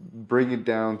least bring it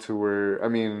down to where, I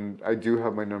mean, I do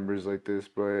have my numbers like this,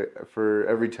 but for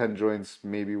every 10 joints,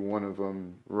 maybe one of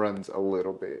them runs a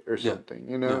little bit or yeah, something,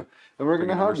 you yeah. know, and we're Bring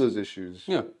gonna your have numbers. those issues.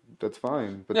 Yeah, That's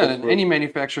fine, but yeah. that's In what any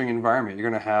manufacturing environment, you're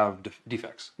gonna have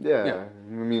defects. Yeah, yeah,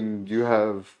 I mean, you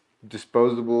have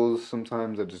disposables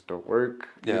sometimes that just don't work,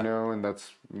 you yeah, know, and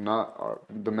that's not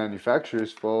the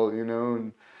manufacturer's fault, you know,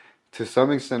 and to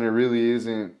some extent, it really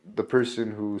isn't the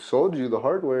person who sold you the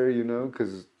hardware, you know,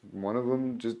 because one of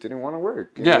them just didn't want to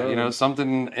work, you yeah. know, You know, and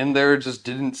something in there just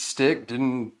didn't stick,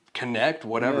 didn't connect,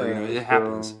 whatever. You know, yeah, it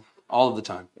happens so all of the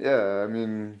time. yeah, I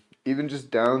mean, even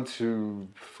just down to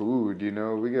food, you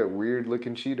know, we get weird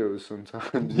looking Cheetos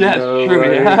sometimes, you Yeah, it's know,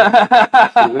 true. like.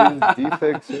 So there's Yeah.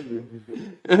 defects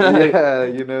yeah,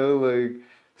 you know, like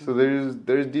so there's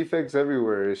defects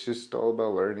everywhere. It's just all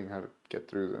about learning how to get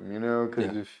through them, you know, Yeah,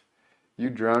 because if you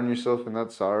drown yourself in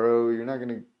that sorrow, you're not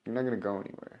gonna go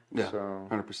anywhere. yeah, So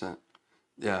 100%.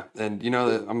 Yeah, and you know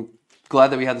that I'm glad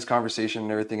that we had this conversation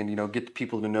and everything, and you know, get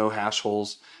people to know hash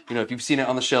holes. You know, if you've seen it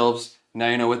on the shelves, now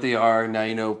you know what they are. Now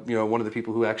you know one of the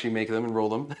people who actually make them and roll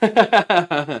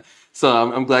them. So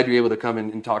I'm glad you're able to come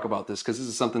in and talk about this because this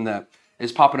is something that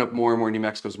is popping up more and more in New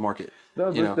Mexico's market.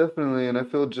 no, You most know, definitely, and I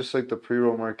feel just like the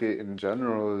pre-roll market in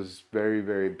general is very,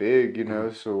 very big, you hmm,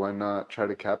 know, so why not try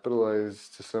to capitalize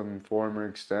to some form or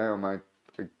extent on my,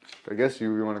 I guess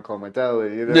you want to call my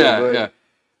talent, you know, yeah, but yeah,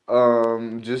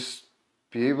 just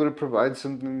be able to provide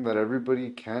something that everybody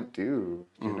can't do,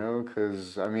 you hmm, know,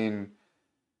 because I mean,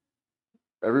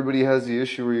 everybody has the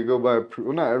issue where you go by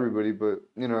well, not everybody, but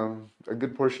you know, a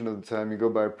good portion of the time you go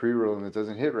by a pre-roll and it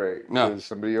doesn't hit right no, because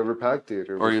somebody overpacked it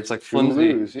or or was it's like too flimsy.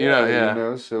 loose. You know, Yeah, you yeah,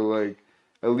 know, so like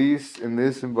at least in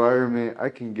this environment, I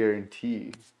can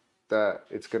guarantee that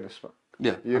it's gonna smoke,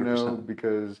 yeah, you know, 100%.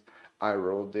 because I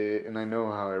rolled it and I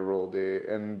know how I rolled it.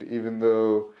 And even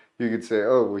though you could say,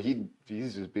 oh, well,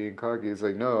 he's just being cocky, it's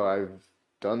like, no, I've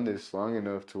done this long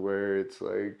enough to where it's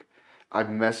like I've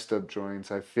messed up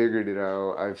joints. I figured it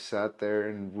out. I've sat there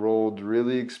and rolled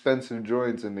really expensive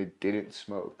joints and they didn't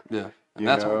smoke. Yeah, and You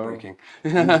that's know? heartbreaking.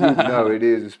 No, it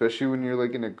is, especially when you're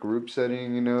like in a group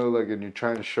setting, you know, like and you're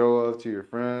trying to show off to your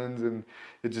friends and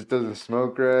it just doesn't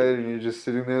smoke right and you're just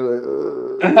sitting there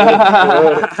like,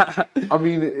 but I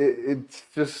mean, it's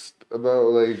just about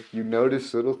like you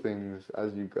notice little things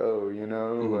as you go, you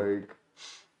know, Mhm. like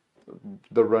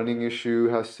the running issue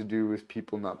has to do with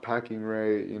people not packing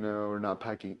right, you know, or not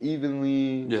packing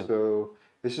evenly. Yeah, So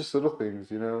it's just little things,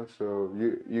 you know. So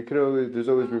you could always there's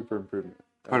always room for improvement,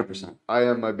 and 100%. I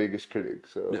am my biggest critic.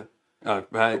 So Yeah. Yeah,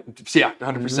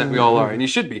 100%. We all are, and you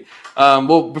should be.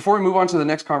 Well, before we move on to the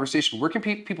next conversation, where can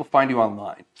people find you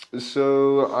online?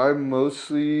 so I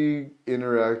mostly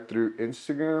interact through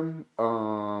Instagram.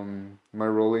 My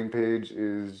rolling page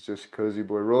is just Cozy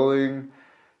Boy Rolling.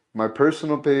 My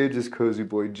personal page is Cozy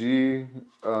Boy G.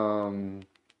 Um,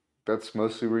 that's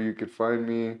mostly where you could find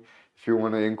me. If you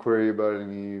want to inquiry about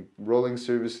any rolling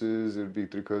services, it'd be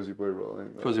through Cozy Boy Rolling.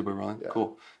 Cozy Boy Rolling. Yeah.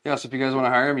 Cool. Yeah. So if you guys want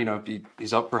to hire him,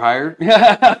 he's up for hire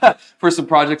for some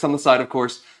projects on the side, of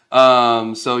course.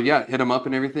 So yeah, hit him up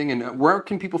and everything. And where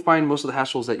can people find most of the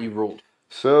hash rolls that you've rolled?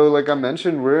 So, like I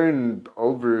mentioned, we're in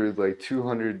over like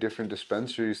 200 different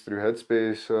dispensaries through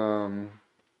Headspace.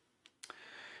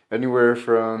 Anywhere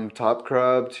from Top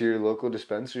Crop to your local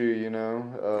dispensary,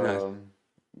 Nice.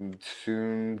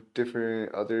 soon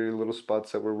different other little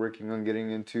spots that we're working on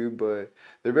getting into, but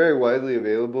they're very widely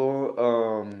available.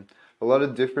 A lot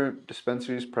of different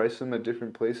dispensaries price them at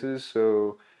different places.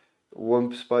 So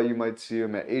one spot you might see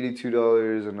them at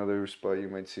 $82, another spot you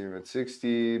might see them at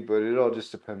 60, but it all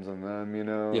just depends on them,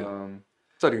 Yeah.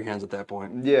 It's out of your hands at that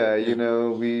point. Yeah, Yeah.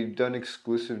 we've done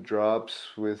exclusive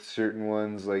drops with certain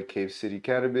ones like Cave City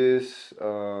Cannabis.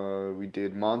 We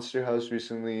did Monster House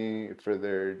recently for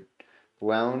their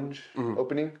lounge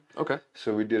opening. Okay.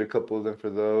 So we did a couple of them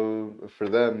for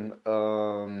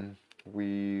them.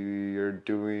 We are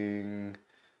doing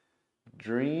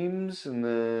Dreams, and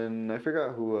then I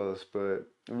forgot who else, but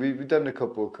we've done a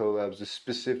couple of collabs with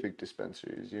specific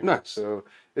dispensaries, Nice. So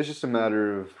it's just a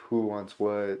matter of who wants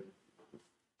what,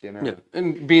 Yeah,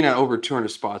 and being at over 200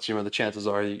 spots, the chances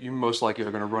are you most likely are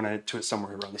going to run into it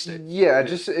somewhere around the state. Yeah,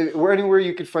 just where anywhere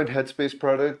you could find Headspace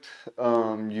product,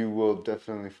 you will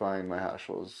definitely find my hash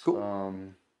rolls. Cool.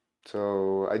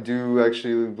 So I do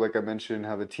actually, like I mentioned,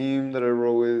 have a team that I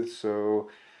roll with.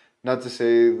 So not to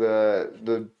say that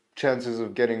the chances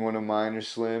of getting one of mine are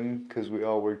slim because we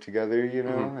all work together,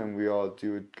 and we all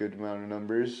do a good amount of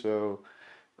numbers. So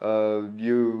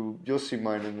you'll see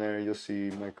mine in there. You'll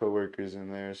see my coworkers in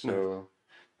there. So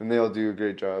and they all do a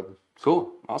great job.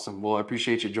 Cool. Awesome. Well, I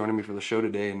appreciate you joining me for the show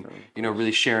today and,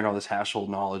 really sharing all this hash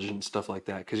hold knowledge and stuff like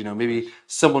that. Because, maybe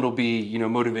someone will be,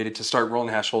 motivated to start rolling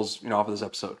hash holes, off of this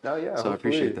episode. Oh, yeah. So I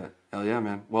appreciate that. Hell yeah,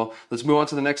 man. Well, let's move on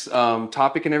to the next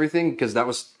topic and everything, because that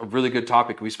was a really good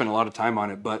topic. We spent a lot of time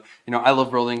on it. But, I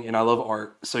love rolling and I love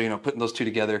art. So, putting those two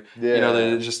together,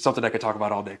 it's just something I could talk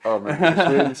about all day. Oh, man. Just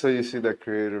wait until you see that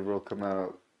creative roll come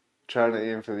out. Trying to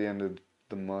aim for the end of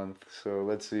the month. So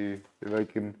let's see if I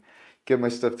can get my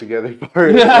stuff together for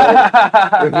it. With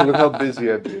how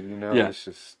busy I've been, Yeah. It's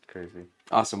just crazy.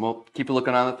 Awesome. Well, keep a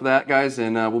looking on for that, guys,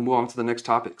 and we'll move on to the next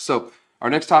topic. So our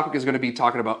next topic is going to be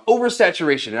talking about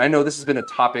oversaturation. And I know this has been a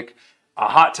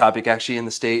hot topic actually in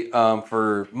the state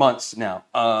for months now.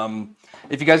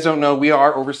 If you guys don't know, we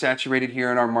are oversaturated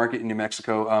here in our market in New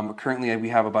Mexico. Currently, we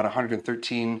have about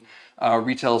 113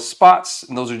 retail spots,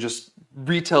 and those are just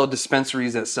retail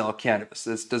dispensaries that sell cannabis.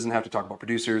 This doesn't have to talk about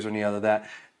producers or any other that.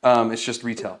 It's just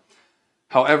retail.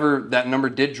 However, that number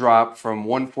did drop from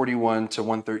 141 to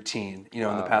 113, in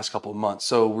the past couple of months.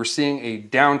 So we're seeing a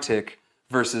downtick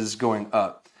versus going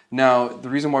up. Now, the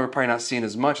reason why we're probably not seeing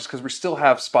as much is because we still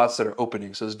have spots that are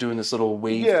opening. So it's doing this little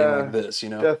wave thing like this,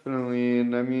 Definitely.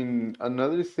 And I mean,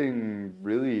 another thing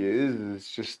really is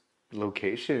just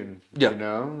location, Yeah.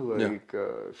 Like,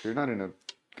 if you're not in a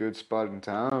good spot in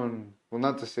town, well,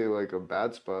 not to say like a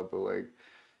bad spot, but like,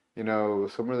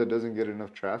 somewhere that doesn't get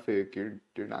enough traffic, you're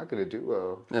not gonna do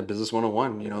well. Yeah, business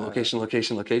 101, location,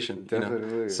 location, location.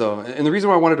 Definitely. So, and the reason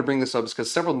why I wanted to bring this up is because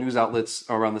several news outlets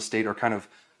around the state are kind of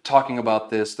talking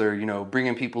about this. They're,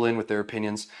 bringing people in with their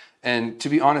opinions. And to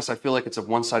be honest, I feel like it's a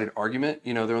one-sided argument.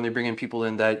 They're only bringing people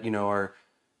in that, are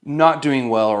not doing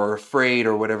well or afraid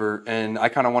or whatever. And I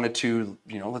kind of wanted to,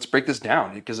 let's break this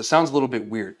down because it sounds a little bit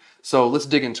weird. So let's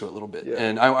dig into it a little bit. Yeah.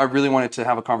 And I really wanted to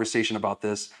have a conversation about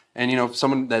this. And,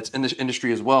 someone that's in this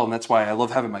industry as well. And that's why I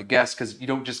love having my guests, because you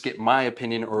don't just get my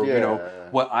opinion or,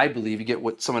 what I believe. You get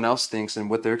what someone else thinks and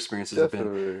what their experiences have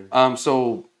been.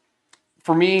 So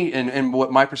for me and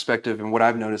what my perspective and what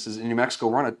I've noticed is in New Mexico,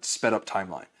 we're on a sped up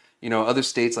timeline. Other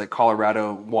states like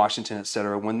Colorado, Washington, et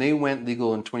cetera, when they went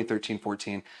legal in 2013,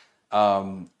 14,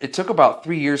 it took about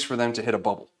 3 years for them to hit a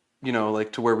bubble,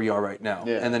 like to where we are right now.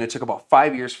 Yeah. And then it took about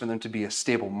 5 years for them to be a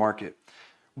stable market.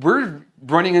 We're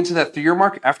running into that 3 year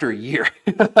mark after a year,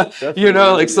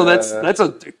 so that's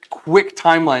a quick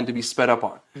timeline to be sped up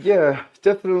on. Yeah,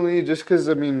 definitely. Just because,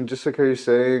 I mean, just like how you're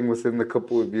saying, within the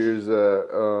couple of years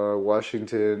that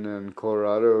Washington and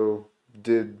Colorado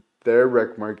did their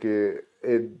rec market,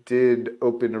 it did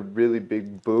open a really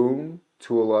big boom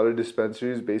to a lot of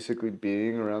dispensaries basically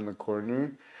being around the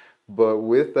corner. But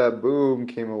with that boom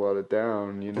came a lot of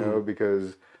down,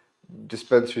 because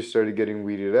dispensaries started getting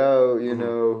weeded out,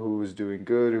 who was doing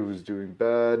good, who was doing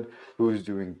bad, who was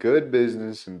doing good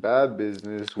business and bad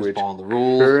business, which following the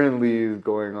rules. currently is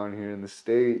going on here in the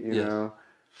state,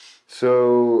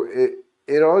 So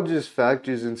it all just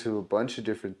factors into a bunch of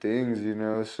different things, you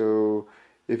know. So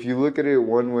if you look at it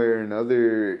one way or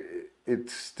another, it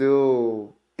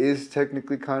still is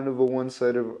technically kind of a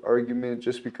one-sided argument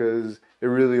just because it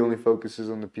really only focuses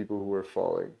on the people who are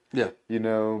falling, Yeah. you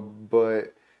know.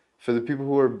 But for the people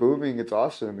who are booming, it's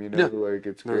awesome, you know, Yeah. like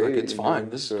it's They're like, great, it's you fine. know.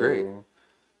 This is great. So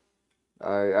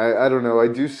I don't know. I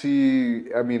do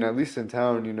see, I mean, at least in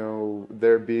town, you know,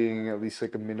 there being at least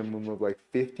like a minimum of like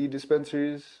 50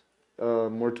 dispensaries,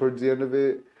 more towards the end of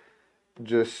it.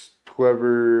 Just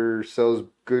whoever sells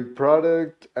good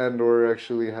product and or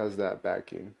actually has that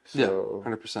backing. Yeah, So,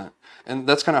 100%. And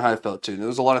that's kind of how I felt too.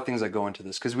 There's a lot of things that go into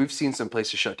this because we've seen some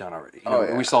places shut down already. You oh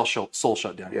know, we yeah, saw Soul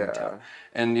shut down here in town,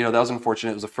 yeah, and you know that was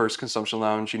unfortunate. It was the first consumption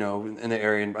lounge, you know, in the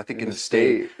area, and I think in in the the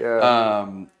state. state,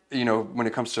 yeah, You know, when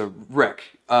it comes to rec,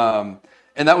 and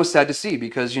that was sad to see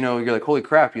because you know you're like, holy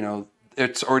crap, you know,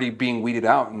 it's already being weeded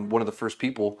out, and one of the first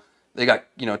people they got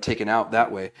taken out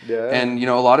that way, yeah, and you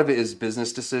know a lot of it is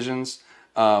business decisions.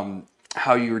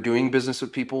 How you're doing business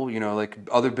with people. You know, like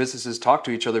other businesses talk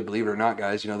to each other, believe it or not,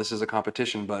 guys. You know, this is a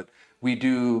competition, but we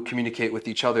do communicate with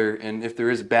each other. And if there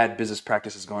is bad business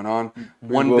practices going on,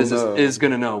 we one will business know. is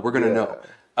going to know. We're going to know.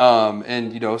 Yeah,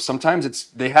 And, you know,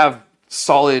 sometimes they have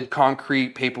solid,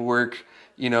 concrete paperwork,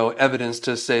 you know, evidence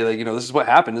to say, like, you know, this is what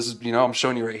happened. This is, you know, I'm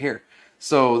showing you right here.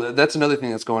 So that's another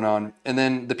thing that's going on. And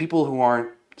then the people who aren't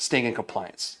staying in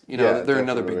compliance, you know, yeah, they're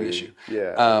another big issue. definitely,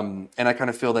 yeah, And I kind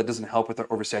of feel that doesn't help with our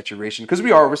oversaturation because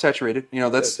we are oversaturated. You know,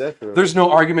 yeah, there's definitely.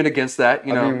 no argument against that.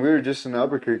 You I know, mean, we were just in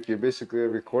Albuquerque. Basically,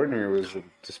 every corner was a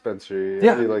dispensary.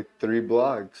 yeah, Every like 3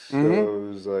 blocks. hmm So it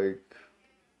was like,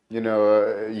 you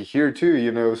know, here too.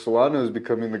 You know, Solano is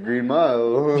becoming the Green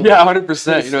Mile. yeah,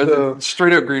 100%. You know, So it's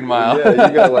straight up Green Mile. yeah,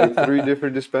 you got like 3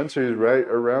 different dispensaries right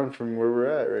around from where we're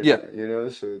at right Yeah, now. You know,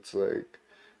 so it's like,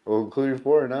 well, including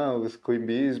 4 now with Clean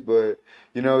Bees, but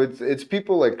you know, it's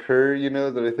people like her, you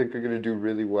know, that I think are gonna do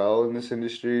really well in this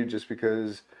industry, just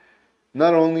because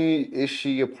not only is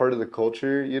she a part of the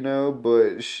culture, you know,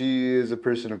 but she is a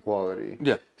person of quality.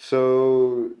 yeah,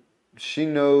 So she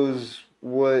knows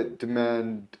what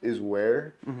demand is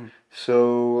where. hmm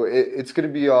So it's going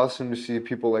to be awesome to see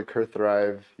people like her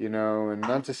thrive, you know, and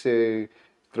not to say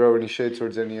throw any shade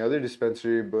towards any other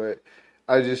dispensary, but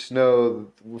I just know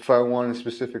if I want a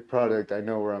specific product, I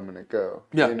know where I'm going to go.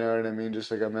 yeah, You know what I mean? Just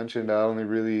like I mentioned, I only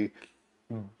really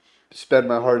spend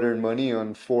my hard-earned money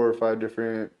on 4 or 5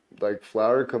 different like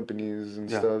flower companies and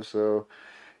yeah, stuff. So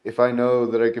if I know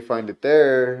that I can find it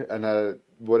there and at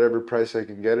whatever price I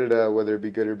can get it at, whether it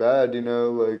be good or bad, you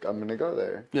know, like I'm gonna go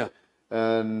there. yeah,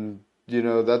 And you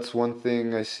know, that's one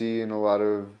thing I see in a lot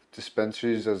of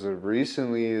dispensaries as of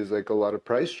recently is like a lot of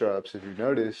price drops. If you've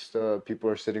noticed, people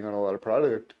are sitting on a lot of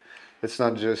product. It's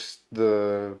not just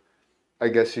the, I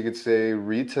guess you could say,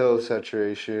 retail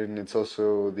saturation. It's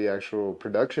also the actual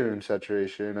production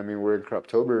saturation. I mean, we're in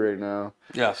Croptober right now,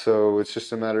 yeah, so it's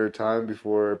just a matter of time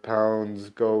before pounds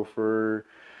go for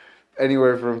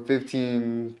anywhere from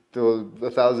 15 to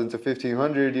 1,000 to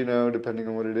 1,500, you know, depending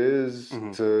on what it is,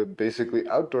 hmm to basically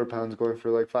outdoor pounds going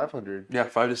for like 500. yeah,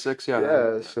 5 to 6. Yeah,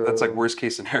 Yeah, that's like so, worst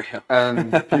case scenario.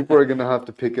 and people are gonna have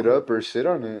to pick it up or sit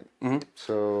on it. hmm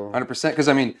So, 100%. Because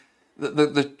I mean,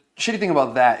 the shitty thing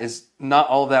about that is not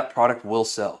all of that product will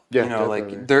sell. yeah, You know, like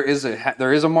definitely.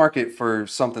 there is a market for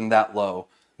something that low,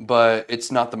 but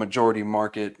it's not the majority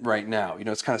market right now. You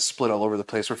know, it's kind of split all over the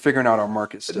place. We're figuring out our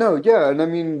market still. No, yeah, and I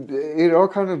mean, it all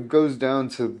kind of goes down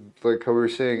to like how we were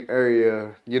saying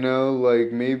area, you know,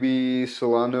 like maybe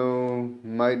Solano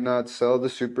might not sell the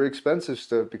super expensive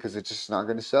stuff because it's just not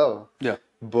going to sell. Yeah,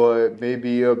 But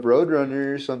maybe a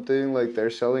Roadrunner or something, like they're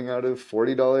selling out of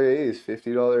 $40 A's,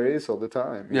 $50 A's all the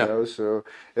time, you yeah, know? So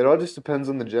it all just depends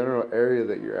on the general area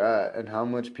that you're at and how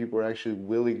much people are actually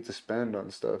willing to spend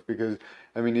on stuff. Because,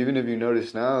 I mean, even if you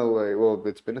notice now, like, well,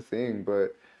 it's been a thing,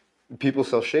 but people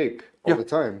sell shake all yeah, the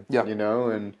time, yeah, you know,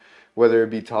 and whether it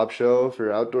be top shelf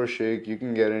or outdoor shake, you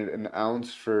can get an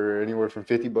ounce for anywhere from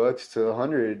 $50 to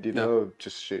 100, you yeah. know,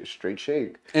 just straight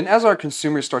shake. And as our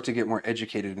consumers start to get more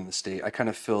educated in the state, I kind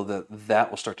of feel that that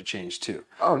will start to change too.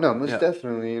 Oh no, most Yeah.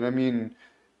 definitely. And I mean,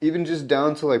 even just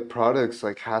down to like products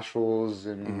like hash rolls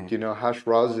and hmm you know hash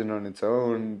rosin on its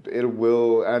own, it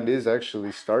will and is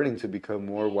actually starting to become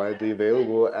more widely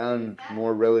available and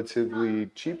more relatively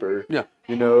cheaper. Yeah.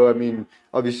 You know, I mean,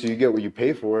 obviously you get what you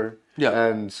pay for, Yeah.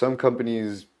 and some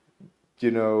companies,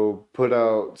 you know, put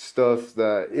out stuff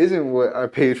that isn't what I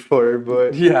paid for,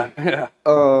 but Yeah. Yeah.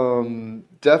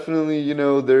 definitely, you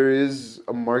know, there is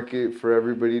a market for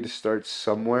everybody to start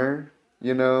somewhere,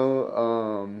 you know.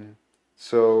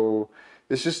 So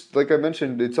it's just like I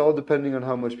mentioned, it's all depending on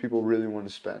how much people really want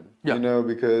to spend, Yeah. you know,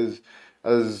 because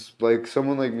as like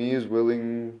someone like me is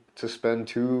willing to spend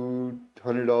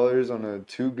 $200 on a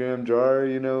 2 gram jar,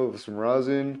 of some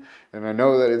rosin, and I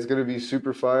know that it's gonna be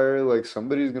super fire, like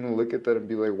somebody's gonna look at that and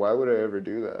be like, why would I ever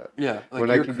do that? Yeah, like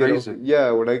When I you're could get crazy.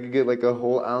 when I could get like a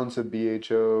whole ounce of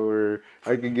BHO, or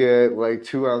I could get like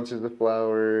 2 ounces of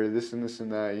flour, this and this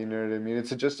and that, you know what I mean?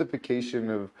 It's a justification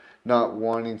of not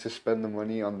wanting to spend the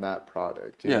money on that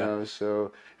product, Yeah.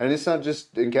 So, and it's not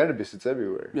just in cannabis, it's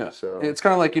everywhere. Yeah. So, It's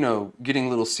kind of like,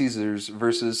 getting Little Caesars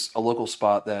versus a local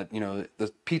spot that,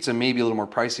 the pizza may be a little more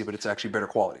pricey, but it's actually better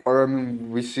quality. or I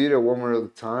mean, we see it at Walmart all the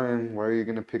time. Why are you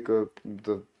gonna pick up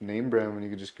the name brand when you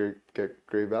could just get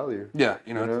great value? Yeah,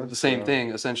 it's the same So,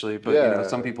 thing essentially, but yeah.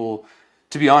 some people,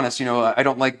 to be honest, I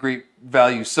don't like great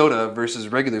value soda versus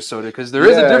regular soda because there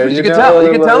is a difference. You can tell.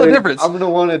 You can tell the like, difference. I'm gonna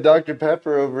want a Dr.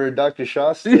 Pepper over a Dr.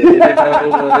 Shasta.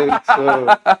 Like,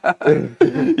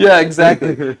 so. Yeah,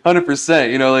 exactly.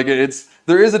 100%. Like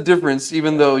there is a difference,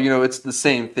 even though, it's the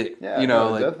same thing. Yeah,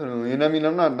 no, Like definitely. And I mean,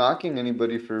 I'm not knocking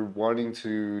anybody for wanting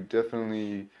to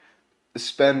definitely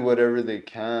spend whatever they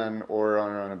can or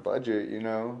on a budget,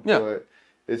 yeah, but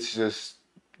it's just,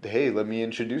 hey, let me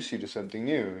introduce you to something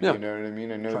new. yeah. You know what I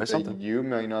mean? I know Try that something. you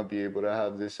might not be able to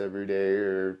have this every day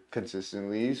or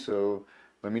consistently, so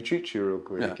let me treat you real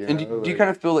quick. Yeah. And do you kind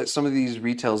of feel that some of these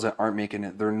retails that aren't making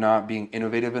it, they're not being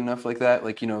innovative enough like that?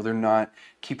 Like, they're not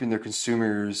keeping their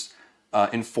consumers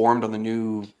informed on the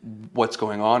new what's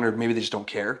going on, or maybe they just don't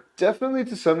care. Definitely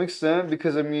to some extent,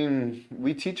 because I mean,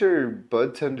 we teach our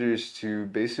bud tenders to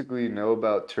basically know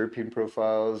about terpene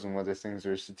profiles and whether things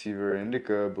are sativa or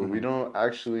indica, but we don't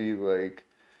actually like,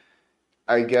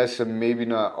 I guess, and maybe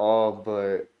not all,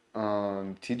 but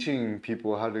teaching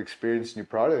people how to experience new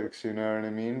products, you know what I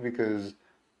mean? Because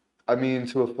I mean,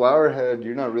 to a flower head,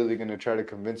 you're not really gonna try to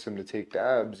convince him to take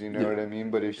dabs, you know Yeah. what I mean?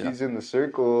 But if Yeah. he's in the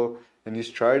circle and he's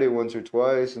tried it once or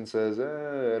twice and says,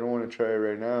 I don't want to try it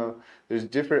right now, there's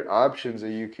different options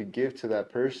that you could give to that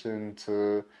person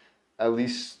to at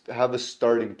least have a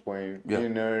starting point, Yeah. you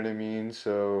know what I mean?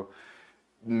 So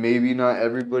maybe not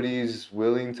everybody's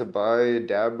willing to buy a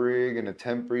dab rig and a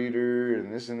temp reader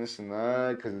and this and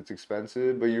that because it's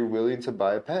expensive, but you're willing to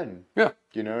buy a pen. Yeah.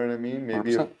 You know what I mean?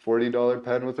 Maybe a 100%. $40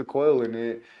 pen with a coil in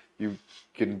it. You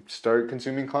can start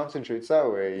consuming concentrates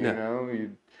that way, Yeah.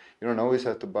 You don't always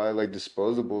have to buy like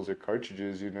disposables or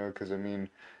cartridges, because I mean,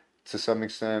 to some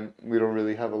extent, we don't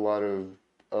really have a lot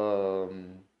of,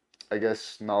 I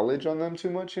guess, knowledge on them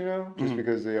too much, just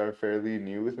because they are fairly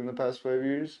new within the past 5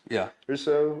 years Yeah. or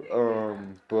so.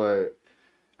 But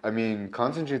I mean,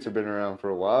 concentrates have been around for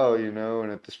a while,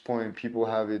 and at this point, people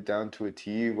have it down to a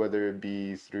T, whether it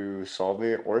be through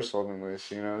solvent or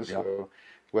solventless, So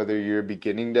whether you're a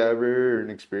beginning dabber or an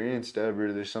experienced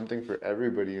dabber, there's something for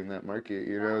everybody in that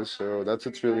market, So that's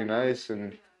what's really nice.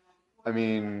 And I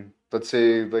mean, let's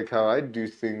say like how I do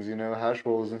things, hash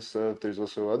rolls and stuff. There's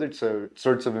also other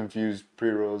sorts of infused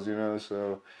pre-rolls,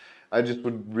 So I just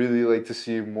would really like to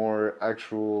see more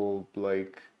actual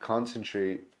like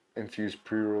concentrate infused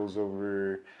pre-rolls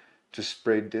over just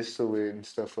sprayed distillate and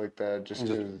stuff like that. Just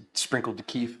Just because, sprinkled to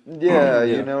keef. yeah,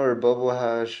 Yeah. or bubble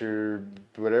hash or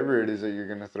whatever it is that you're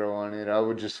gonna throw on it. I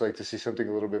would just like to see something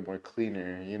a little bit more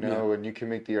cleaner, Yeah. And you can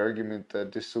make the argument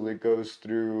that distillate goes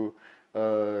through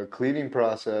a cleaning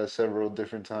process several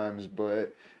different times,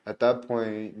 but at that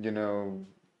point,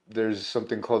 there's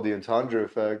something called the entendre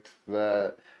effect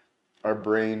that our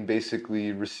brain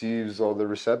basically receives all the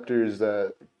receptors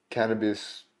that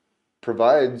cannabis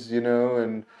provides,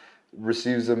 and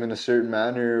receives them in a certain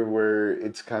manner where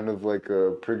it's kind of like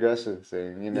a progressive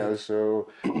thing, Yeah. So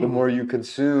the more you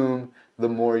consume, the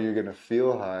more you're gonna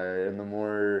feel high, and the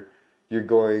more you're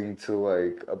going to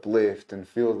like uplift and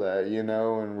feel that,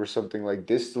 and where something like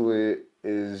distillate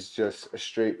is just a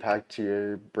straight pack to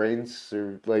your brains,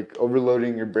 or like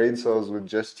overloading your brain cells with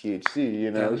just THC, Yeah.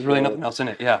 There's really so nothing else in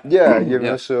it. Yeah. yeah,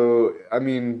 Yeah. so I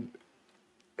mean,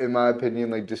 in my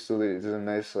opinion, like distillate is a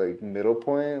nice like middle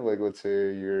point. Like let's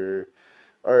say you're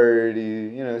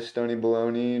already, stony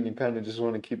baloney and you kind of just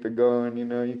want to keep it going,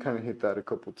 you kind of hit that a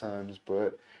couple times.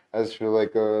 But as for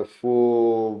like a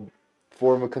full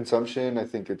form of consumption, I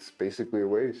think it's basically a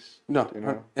waste. No,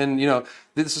 and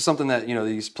this is something that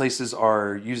these places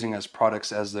are using as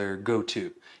products as their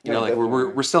go-to. Yeah, Like we're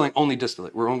definitely. selling only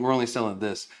distillate. We're only selling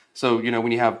this. So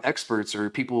when you have experts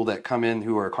or people that come in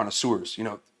who are connoisseurs,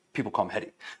 people call them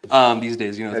heady these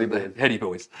days. Heady The boys. heady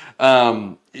boys.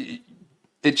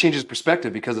 It changes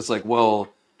perspective because it's like, well,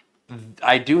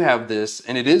 I do have this,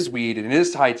 and it is weed, and it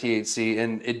is high THC,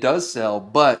 and it does sell,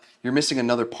 but you're missing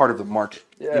another part of the market.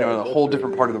 Yeah, A whole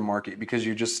different part of the definitely. market because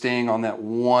you're just staying on that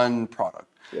one product.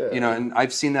 Yeah. And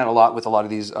I've seen that a lot with a lot of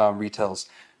these retails.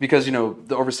 because the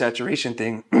oversaturation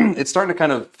thing, it's starting to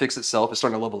kind of fix itself. It's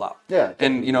starting to level out. Yeah,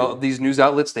 And these news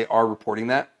outlets, they are reporting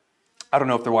that. I don't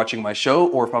know if they're watching my show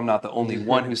or if I'm not the only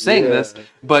one who's saying this,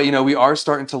 but we are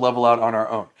starting to level out on our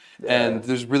own. And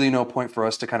there's really no point for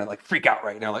us to kind of like freak out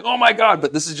right now, like, oh my God,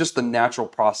 but this is just the natural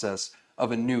process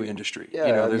of a new industry.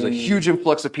 There's a huge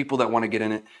influx of people that want to get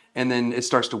in it, and then it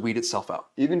starts to weed itself out.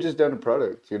 Even just down to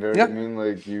product, what I mean?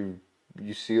 Like you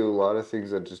see a lot of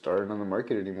things that just aren't on the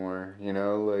market anymore,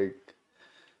 like,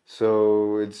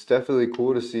 so it's definitely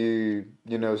cool to see,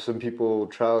 some people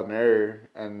trial and error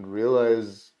and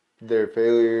realize their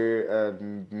failure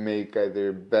and make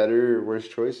either better or worse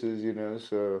choices,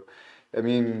 so I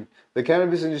mean, the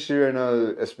cannabis industry right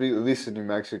now, at least in New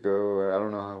Mexico, I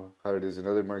don't know how it is in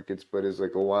other markets, but it's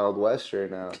like a wild west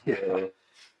right now. Yeah.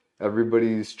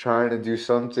 Everybody's trying to do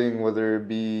something, whether it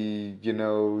be,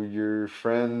 your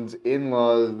friends,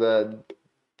 in-laws that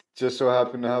just so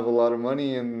happen to have a lot of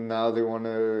money and now they want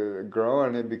to grow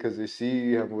on it because they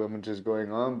see how much is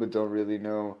going on, but don't really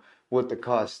know what the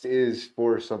cost is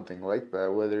for something like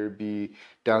that, whether it be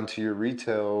down to your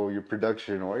retail, your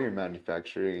production, or your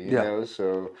manufacturing, you know?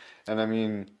 So, and I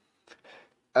mean,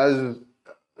 as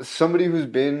somebody who's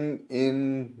been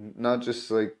in not just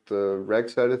like the rec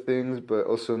side of things, but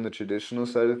also in the traditional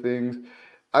side of things,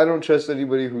 I don't trust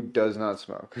anybody who does not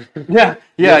smoke. Yeah,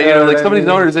 like some of these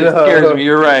owners, it scares me.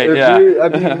 You're right. I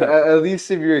mean, at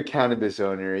least if you're a cannabis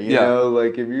owner,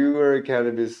 like if you are a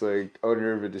cannabis like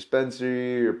owner of a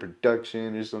dispensary or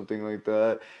production or something like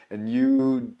that, and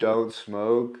you don't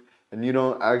smoke and you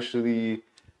don't actually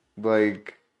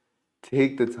like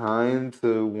take the time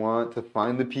to want to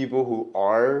find the people who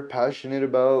are passionate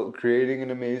about creating an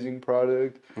amazing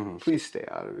product, please stay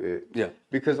out of it. Yeah.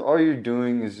 Because all you're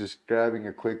doing is just grabbing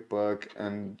a quick buck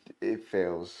and it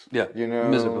fails. Yeah.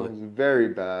 Miserably. It's very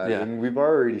bad. Yeah. And we've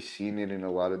already seen it in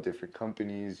a lot of different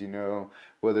companies,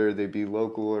 whether they be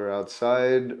local or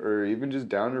outside or even just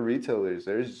down to retailers.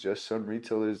 There's just some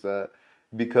retailers that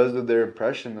because of their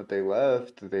impression that they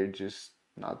left, they're just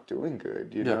not doing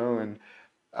good, know? And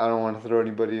I don't want to throw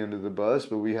anybody under the bus,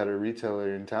 but we had a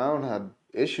retailer in town had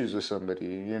issues with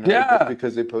somebody, just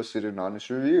because they posted an honest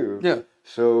review. Yeah.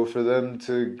 So for them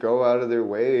to go out of their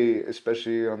way,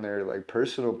 especially on their like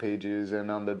personal pages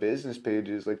and on the business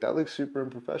pages, like that looks super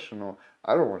unprofessional.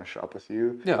 I don't want to shop with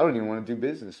you. Yeah. I don't even want to do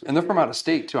business with And they're from out of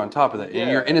state too, on top of that. And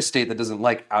you're in a state that doesn't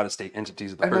like out of state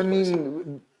entities in the first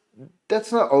place.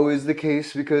 That's not always the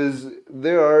case because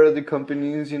there are other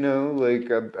companies, like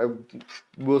I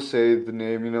will say the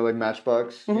name, like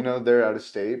Matchbox, they're out of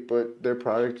state, but their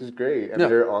product is great and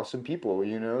they're awesome people,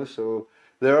 so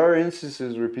there are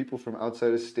instances where people from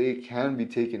outside of state can be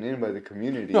taken in by the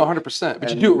community. No, 100%,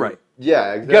 but you do it right.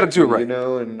 Yeah, exactly. You got to do it right.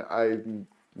 And I,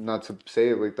 not to say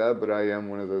it like that, but I am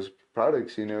one of those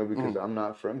products, because I'm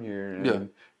not from here. And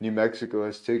New Mexico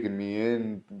has taken me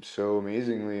in so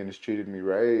amazingly and has treated me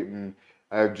right. And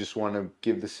I just want to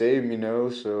give the same,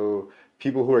 so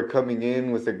people who are coming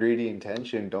in with a greedy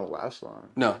intention don't last long.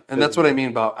 No, and that's what I mean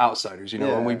about outsiders.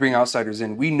 When we bring outsiders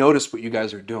in, we notice what you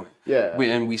guys are doing. Yeah.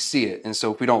 And we see it. And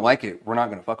so if we don't like it, we're not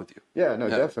going to fuck with you. Yeah, no,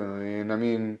 definitely. And I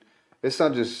mean, it's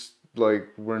not just like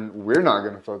we're not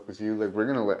gonna fuck with you. Like we're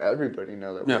gonna let everybody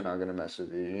know that we're not gonna mess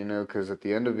with you. Because at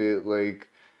the end of it, like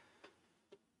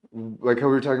how we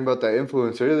were talking about that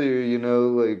influence earlier.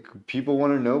 Like people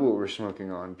want to know what we're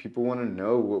smoking on. People want to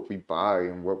know what we buy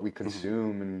and what we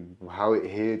consume and how it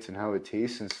hits and how it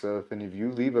tastes and stuff. And if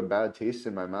you leave a bad taste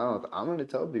in my mouth, I'm gonna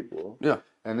tell people. Yeah.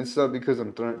 And it's not because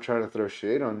I'm trying to throw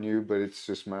shade on you, but it's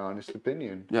just my honest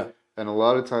opinion. Yeah. And a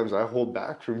lot of times I hold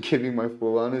back from giving my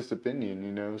full honest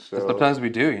opinion, so. And sometimes we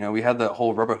do, we had that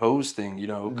whole rubber hose thing, a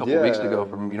couple of weeks ago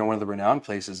from, one of the renowned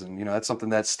places. And, that's something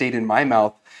that stayed in my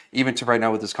mouth even to right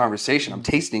now with this conversation. I'm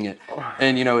tasting it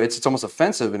and, it's almost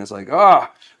offensive and it's like,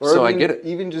 so I get it.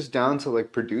 Even just down to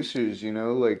like producers,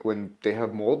 like when they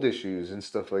have mold issues and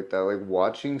stuff like that, like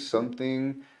watching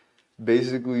something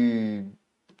basically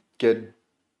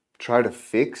try to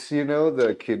fix,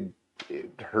 that could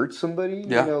hurt somebody,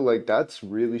 like that's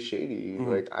really shady.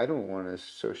 Like I don't want to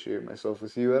associate myself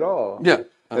with you at all. Yeah.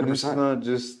 100%. And it's not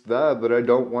just that, but I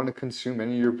don't want to consume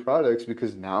any of your products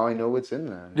because now I know what's in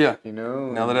them. Yeah.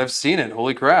 Now that I've seen it,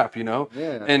 holy crap, Yeah.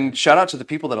 And shout out to the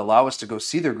people that allow us to go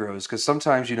see their grows because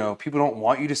sometimes, people don't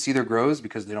want you to see their grows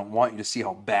because they don't want you to see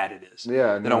how bad it is.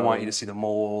 Yeah. They don't want you to see the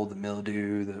mold, the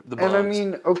mildew, the bugs. And I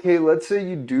mean, okay, let's say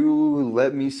you do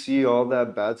let me see all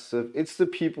that bad stuff. It's the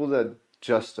people that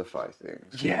justify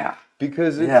things. Yeah.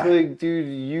 Because it's like, dude,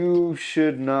 you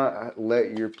should not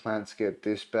let your plants get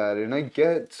this bad. And I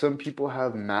get some people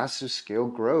have massive scale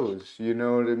grows, you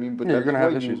know what I mean? But that's you're gonna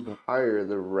have why issues, you hire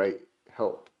the right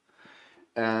help.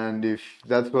 And if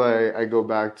that's why I go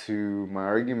back to my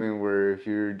argument where if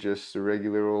you're just a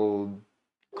regular old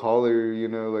collar,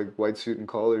 like white suit and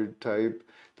collar type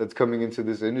that's coming into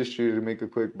this industry to make a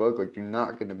quick buck, like you're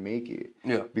not gonna make it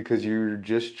Yeah. because you're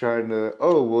just trying to,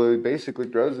 oh, well, it basically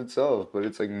grows itself. But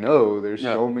it's like, no, there's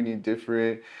Yeah. so many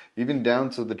different, even down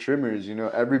to the trimmers,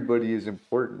 everybody is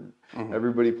important. Mm-hmm.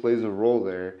 Everybody plays a role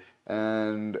there.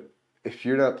 And if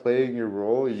you're not playing your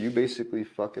role, you basically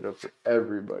fuck it up for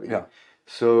everybody. Yeah.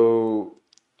 So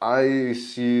I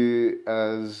see it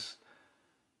as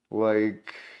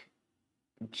like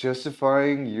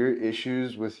justifying your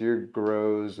issues with your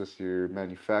grows, with your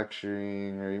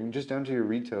manufacturing, or even just down to your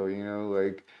retail,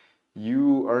 like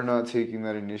you are not taking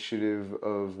that initiative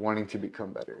of wanting to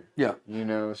become better. Yeah.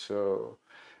 So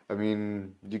I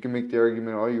mean, you can make the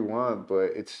argument all you want,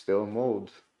 but it's still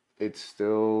mold. It's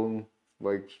still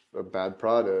like a bad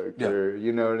product, Yeah. or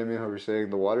you know what I mean? How we're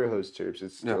saying the water hose chips,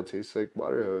 it still Yeah. tastes like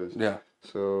water hose. Yeah.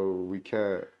 So we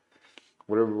can't.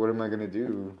 What am I gonna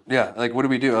do? Yeah, like what do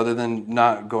we do other than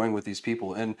not going with these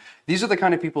people? And these are the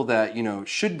kind of people that,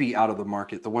 should be out of the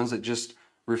market, the ones that just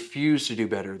refuse to do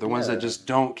better, the ones that Yeah. just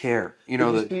don't care.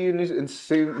 If you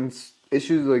see in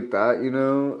issues like that,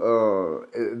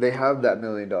 they have that $1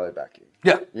 million backing.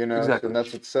 Yeah, So exactly.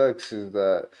 that's what sucks is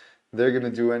that they're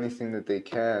gonna do anything that they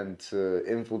can to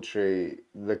infiltrate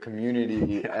the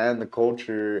community and the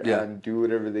culture Yeah. and do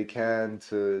whatever they can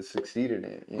to succeed in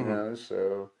it. Mm-hmm.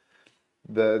 So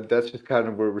that's just kind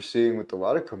of what we're seeing with a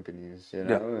lot of companies.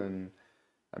 Yeah. And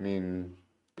I mean,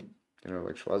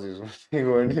 like Schwazi's one big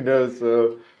one.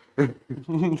 So.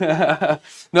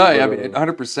 No, I mean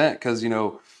 100%, because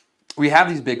we have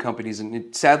these big companies,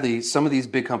 and sadly, some of these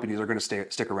big companies are going to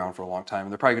stick around for a long time,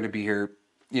 and they're probably going to be here,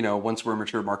 once we're a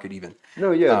mature market, even.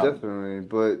 No, yeah, definitely,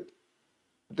 but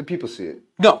the people see it.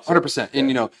 No, 100%,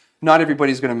 and not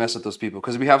everybody's going to mess with those people,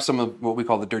 because we have some of what we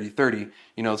call the dirty 30.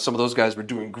 Some of those guys were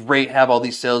doing great, have all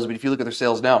these sales, but if you look at their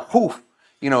sales now, poof.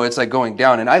 It's like going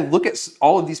down. And I look at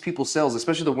all of these people's sales,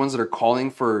 especially the ones that are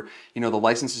calling for, the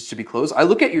licenses to be closed. I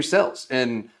look at your sales,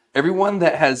 and everyone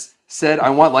that has said, I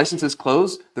want licenses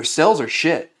closed, their sales are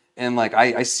shit. And like,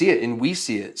 I see it and we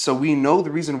see it. So we know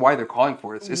the reason why they're calling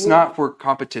for it. It's not for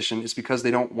competition. It's because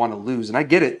they don't want to lose. And I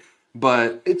get it,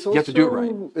 but you have to do it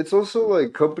right. It's also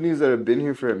like companies that have been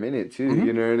here for a minute too. Mm-hmm.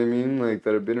 You know what I mean? Like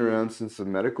that have been around since the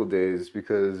medical days.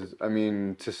 Because I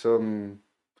mean, to some,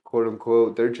 quote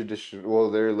unquote, they're traditional. Well,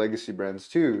 they're legacy brands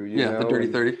too. You know? The Dirty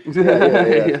 30.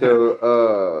 Yeah.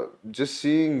 So, just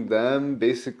seeing them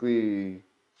basically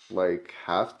like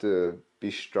have to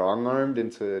be strong armed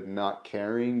into not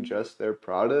carrying just their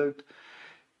product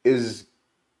is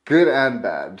good and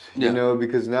bad.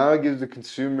 Because now it gives the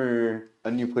consumer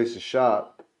a new place to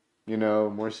shop.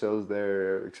 More sales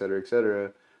there, et cetera, et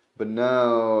cetera. But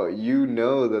now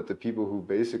that the people who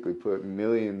basically put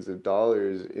millions of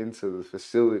dollars into the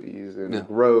facilities and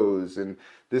grows and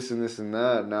this and this and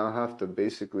that now have to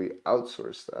basically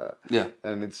outsource that. Yeah.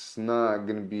 And it's not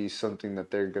going to be something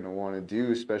that they're going to want to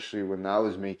do, especially when I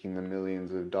was making the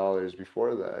millions of dollars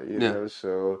before that, know?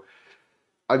 So,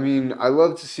 I mean, I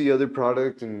love to see other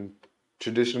product and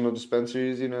traditional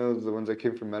dispensaries, the ones that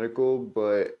came from medical,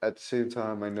 but at the same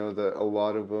time, I know that a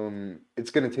lot of them, it's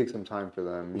going to take some time for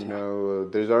them.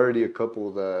 There's already a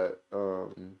couple that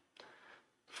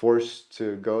forced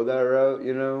to go that route,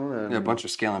 and a bunch are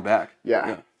scaling back.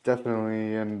 Yeah,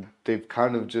 definitely, and they've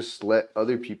kind of just let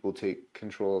other people take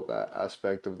control of that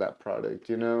aspect of that product,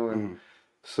 and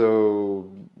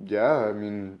so yeah, I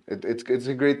mean, it's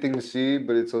a great thing to see,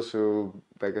 but it's also,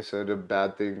 like I said, a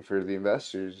bad thing for the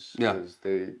investors because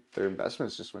their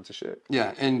investments just went to shit.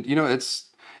 Yeah, and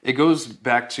it goes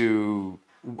back to,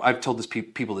 I've told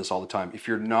people this all the time. If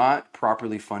you're not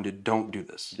properly funded, don't do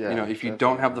this. Yeah, if you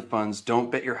don't have the funds, don't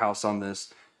bet your house on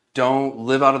this. Don't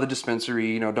live out of the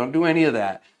dispensary. Don't do any of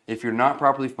that. If you're not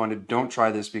properly funded, don't try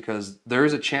this, because there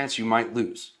is a chance you might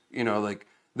lose.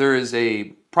 There is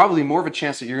probably more of a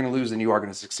chance that you're going to lose than you are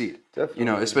going to succeed.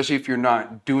 Definitely. Especially if you're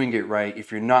not doing it right,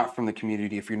 if you're not from the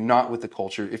community, if you're not with the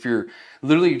culture, if you're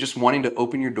literally just wanting to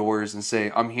open your doors and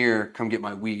say, I'm here, come get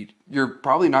my weed, you're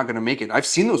probably not going to make it. I've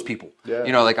seen those people. Yeah.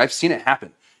 I've seen it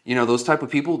happen. Those type of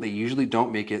people, they usually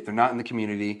don't make it. They're not in the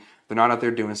community. They're not out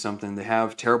there doing something. They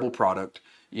have terrible product.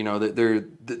 They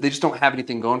just don't have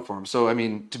anything going for them. So, I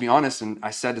mean, to be honest, and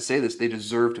I sad to say this, they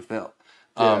deserve to fail.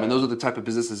 And those are the type of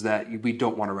businesses that we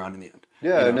don't want around in the end.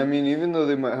 Yeah, and I mean, even though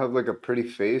they might have like a pretty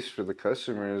face for the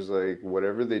customers, like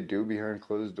whatever they do behind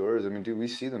closed doors, I mean, dude, we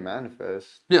see the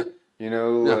manifest. Yeah. You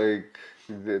know, Yeah. like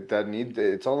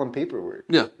it's all on paperwork.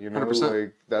 Yeah, You know, 100%.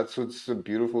 like that's what's the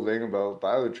beautiful thing about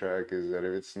BioTrack is that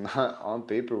if it's not on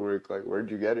paperwork, like where'd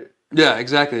you get it? Yeah,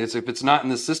 exactly. It's if it's not in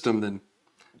the system, then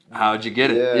how'd you get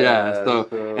it? Yeah. Yeah, So, and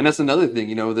so that's another thing,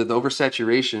 the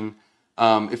oversaturation.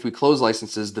 If we close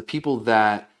licenses, the people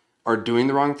that are doing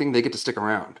the wrong thing, they get to stick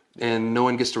around, and no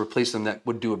one gets to replace them that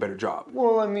would do a better job.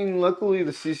 well, I mean, luckily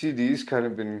the CCD's kind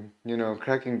of been,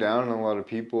 cracking down on a lot of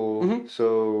people. Hmm.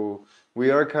 So we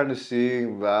are kind of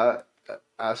seeing that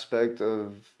aspect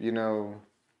of,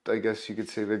 I guess you could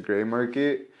say the gray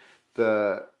market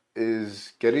that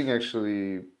is getting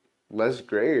actually less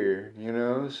grayer,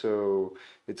 So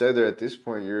it's either at this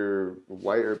point you're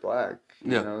white or black,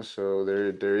 Yeah. So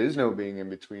there is no being in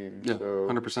between. Yeah. So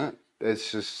 100%.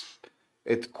 it's just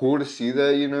it's cool to see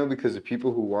that, because the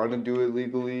people who want to do it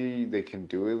legally, they can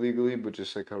do it legally, but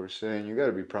just like I was saying, you got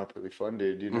to be properly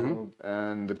funded, Hmm.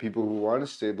 and the people who want to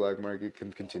stay black market can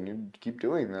continue to keep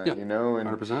doing that, Yeah. and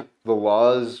 100%. the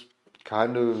laws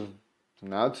kind of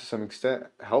now to some extent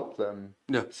help them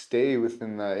Yeah. stay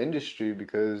within that industry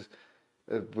because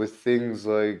with things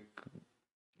like,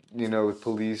 with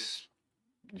police,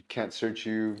 you can't search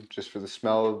you just for the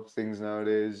smell of things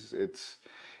nowadays.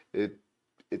 It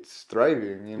it's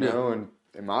thriving, Yeah. and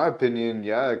in my opinion,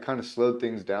 yeah, it kind of slowed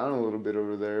things down a little bit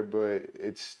over there, but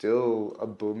it's still a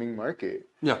booming market,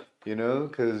 Yeah.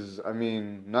 because I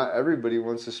mean, not everybody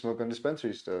wants to smoke on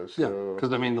dispensary stuff, Yeah. so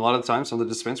Because I mean, a lot of the time, some of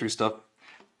the dispensary stuff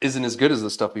isn't as good as the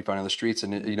stuff we find on the streets,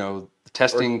 and the or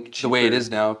testing the way it cheaper. is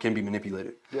now can be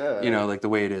manipulated. Yeah. Like the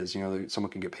way it is.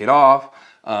 Someone can get paid off.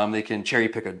 They can cherry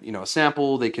pick a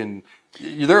sample.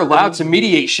 They're allowed to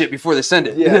mediate shit before they send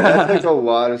it. Yeah, that's like a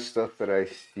lot of stuff that I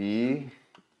see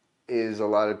is a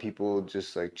lot of people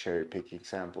just like cherry picking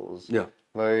samples. Yeah.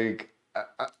 Like,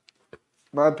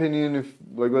 my opinion, if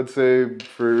like let's say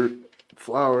for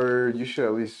flour, you should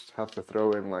at least have to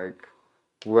throw in like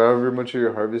whatever much of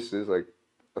your harvest is, like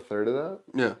a third of that,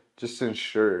 Yeah. just to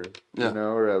ensure, Yeah.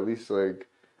 or at least like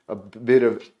a bit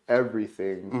of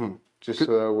everything, Hmm. just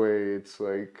so that way it's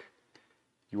like,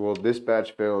 well, this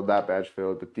batch failed, that batch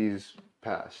failed, but these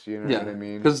passed. You know Yeah. what I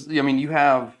mean? Because you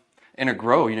have in a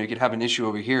grow, you could have an issue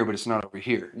over here, but it's not over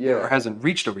here. Yeah. Or hasn't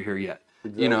reached over here yet.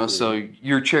 Exactly. So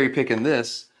you're cherry picking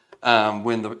this.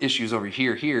 When the issue's over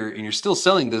here, and you're still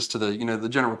selling this to the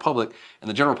general public, and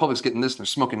the general public's getting this, and they're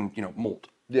smoking, mold.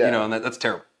 Yeah. And that's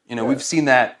terrible. Yeah. We've seen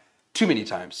that too many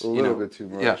times. A little bit too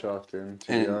much Yeah. often, to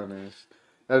be honest.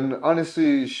 And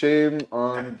honestly, shame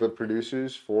on the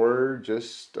producers for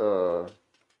just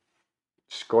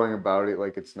going about it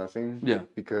like it's nothing. Yeah.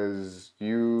 Because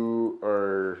you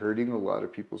are hurting a lot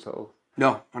of people's health.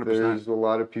 No, 100%. There's a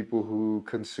lot of people who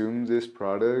consume this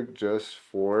product just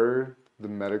for the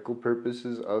medical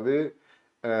purposes of it.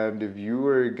 And if you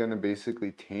are gonna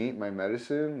basically taint my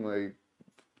medicine, like,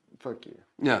 fuck you.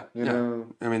 Yeah. You Yeah. know?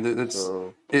 I mean, that's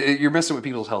So, you're messing with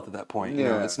people's health at that point.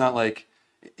 Yeah. It's not like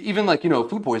even like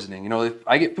food poisoning. If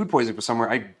I get food poisoning from somewhere,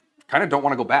 I kind of don't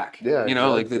want to go back. Yeah,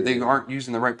 Like exactly. they aren't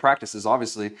using the right practices,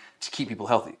 obviously, to keep people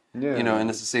healthy. Yeah. And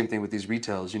it's the same thing with these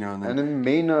retails. And then and it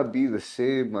may not be the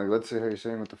same, like, let's say how you're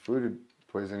saying with the food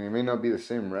poisoning, it may not be the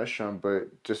same restaurant,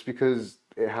 but just because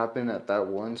it happened at that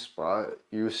one spot,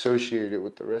 you associate it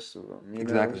with the rest of them.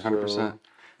 exactly, So- 100%.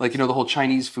 Like the whole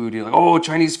Chinese food. You're like, oh,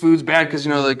 Chinese food's bad because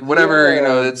like whatever.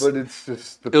 Yeah, It's but it's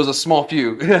just it was a small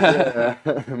few. yeah,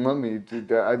 mummy,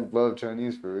 dude, I love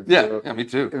Chinese food. Yeah, So yeah, me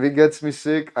too. if it gets me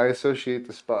sick, I associate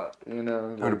the spot. Like,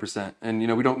 100%. And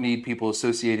we don't need people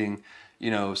associating,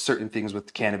 certain things with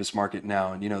the cannabis market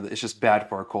now. And it's just bad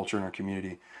for our culture and our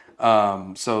community.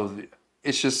 So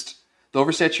it's just the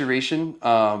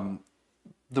oversaturation.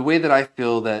 The way that I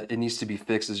feel that it needs to be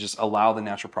fixed is just allow the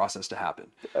natural process to happen.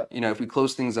 If we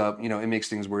close things up, it makes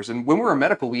things worse. And when we were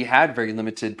medical, we had very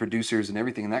limited producers and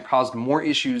everything, and that caused more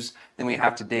issues than we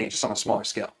have today, just on a smaller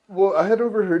scale. Well, I had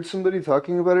overheard somebody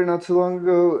talking about it not too long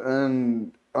ago,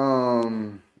 and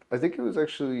I think it was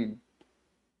actually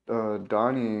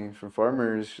Donnie from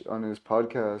Farmers on his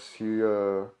podcast.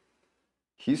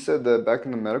 He said that back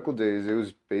in the medical days, it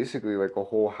was basically like a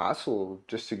whole hassle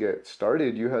just to get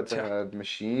started. You had to have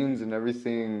machines and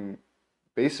everything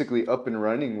basically up and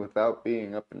running without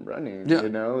being up and running,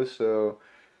 Yeah. So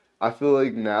I feel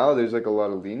like now there's like a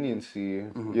lot of leniency,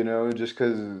 just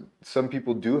because some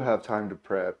people do have time to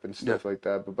prep and stuff like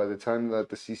that. But by the time that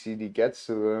the CCD gets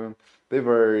to them, they've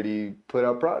already put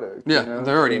out product. Yeah,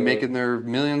 they're already making their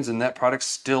millions, and that product's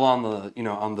still on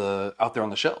the out there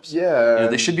on the shelves. Yeah,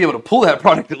 they should be able to pull that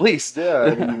product at least. Yeah,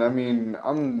 and I mean,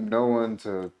 I'm no one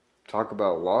to talk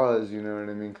about laws, you know what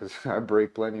I mean? Because I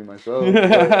break plenty myself.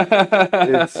 But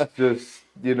it's just,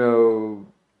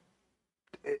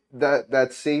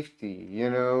 that safety,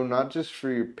 not just for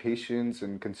your patients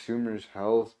and consumers'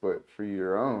 health, but for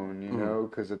your own, Mhm.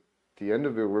 because at the end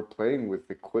of it, we're playing with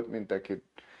equipment that could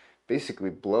basically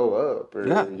blow up,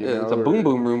 Yeah, or yeah, it's a boom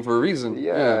boom room for a reason.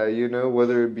 Yeah. yeah,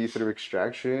 whether it be through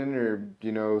extraction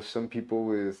or, some people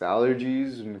with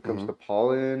allergies when it comes Hmm. to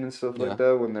pollen and stuff like Yeah.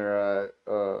 that when they're at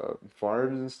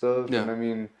farms and stuff. Yeah. And I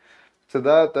mean, to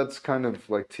that's kind of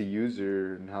like to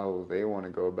user and how they want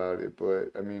to go about it.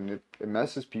 But I mean, it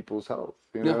messes people's health,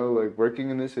 Yeah. like working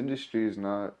in this industry is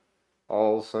not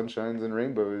all sunshines and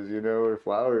rainbows, or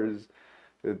flowers.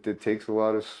 It takes a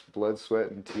lot of blood,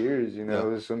 sweat, and tears.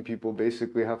 Yeah. Some people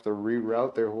basically have to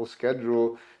reroute their whole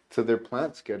schedule to their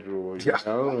plant schedule. Yeah.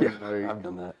 Yeah. And like, I've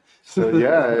done that. so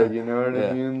yeah, you know what I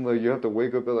Yeah. mean. Like you have to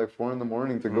wake up at like 4 in the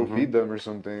morning to go Hmm. feed them or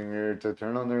something, or to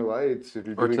turn on their lights if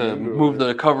you're Or doing to move indoor.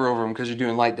 the cover over them because you're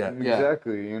doing light depth. Yeah.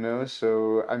 Exactly,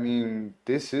 So I mean,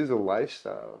 this is a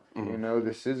lifestyle. Hmm.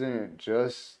 This isn't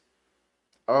just,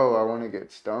 oh, I want to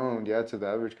get stoned. Yeah, to the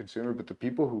average consumer, but the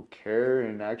people who care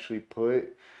and actually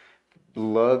put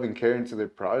love and care into their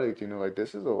product, like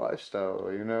this is a lifestyle,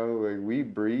 like we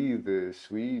breathe this,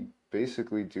 we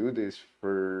basically do this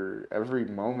for every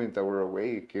moment that we're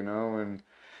awake, and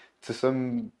to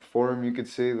some form you could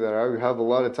say that I have a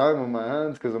lot of time on my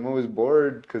hands because I'm always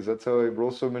bored because that's how I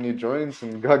roll so many joints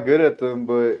and got good at them.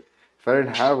 But if I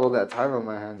didn't have all that time on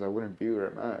my hands, I wouldn't be where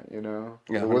I'm at.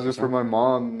 Yeah. If it wasn't for 100%. my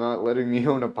mom not letting me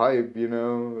own a pipe,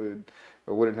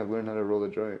 I wouldn't have learned how to roll a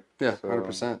joint. Yeah. So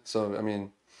 100%. So I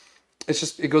mean, it's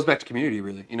just it goes back to community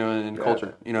really, and yeah,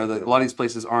 culture. A lot of definitely. these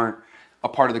places aren't a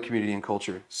part of the community and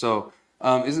culture. So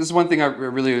this is one thing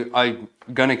I'm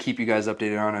gonna keep you guys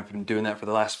updated on. I've been doing that for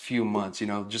the last few months.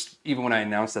 Just even when I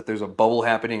announced that there's a bubble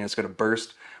happening and it's gonna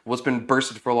burst. Well, it's been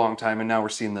bursted for a long time, and now we're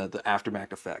seeing the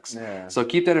aftermath effects. Yeah. So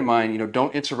keep that in mind.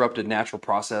 Don't interrupt a natural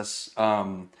process.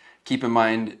 Keep in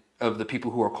mind of the people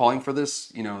who are calling for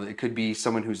this. It could be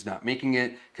someone who's not making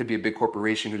it, could be a big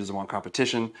corporation who doesn't want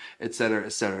competition, et cetera,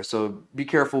 et cetera. So be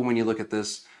careful when you look at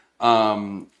this.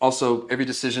 Also, every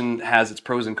decision has its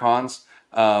pros and cons.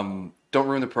 Don't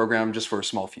ruin the program just for a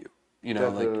small few.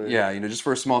 Definitely. Just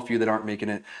for a small few that aren't making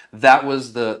it. That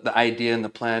was the idea and the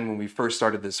plan when we first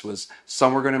started this was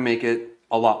some were going to make it,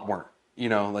 a lot weren't.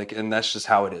 And that's just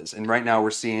how it is. And right now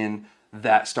we're seeing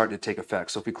that start to take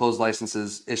effect. So if we close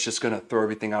licenses, it's just going to throw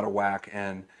everything out of whack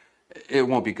and it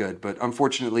won't be good. But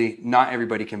unfortunately, not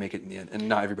everybody can make it in the end, and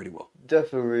not everybody will.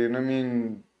 Definitely. And I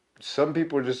mean, some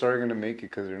people just aren't going to make it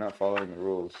because they're not following the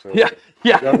rules. So Yeah,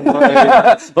 yeah. I'm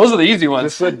like, Those are the easy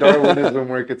ones. just let Darwinism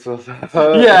work itself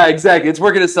out. Yeah, exactly. It's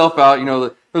working itself out.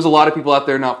 There's a lot of people out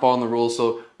there not following the rules,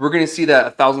 so we're going to see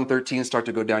that 1013 start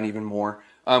to go down even more.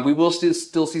 We will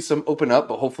still see some open up,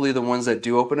 but hopefully the ones that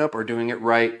do open up are doing it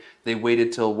right. They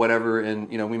waited till whatever, and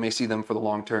we may see them for the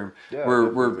long term. Yeah, We're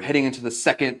definitely. heading into the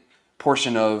second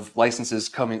portion of licenses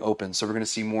coming open, so we're going to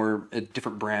see more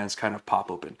different brands kind of pop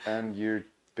open. And you're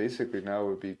basically now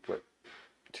would be what,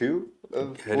 2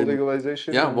 of full Headed-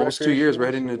 legalization? Yeah, of almost 2 years. We're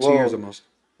heading into 2 years Well, almost.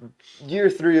 year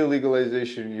 3 of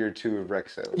legalization, year 2 of rec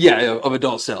sales. Yeah, of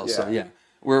adult sales. So Yeah. yeah,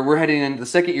 we're heading into the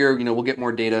second year. We'll get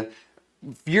more data.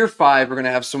 Year 5, we're going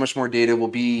to have so much more data. We'll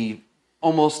be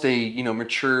almost a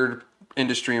matured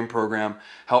industry and program.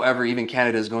 However, even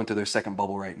Canada is going through their second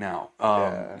bubble right now.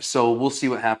 Yeah. So we'll see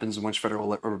what happens once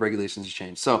federal regulations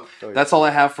change. So yeah. that's all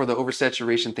I have for the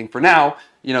oversaturation thing for now.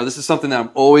 This is something that I'm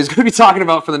always going to be talking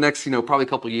about for the next probably a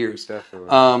couple of years. Definitely.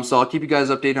 So I'll keep you guys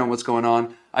updated on what's going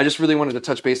on. I just really wanted to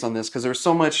touch base on this because there's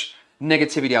so much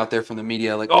negativity out there from the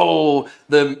media, like, oh,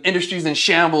 the industry's in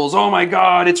shambles, oh my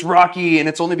god, it's rocky, and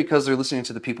it's only because they're listening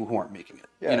to the people who aren't making it.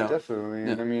 Yeah, definitely. Yeah.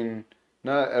 And I mean,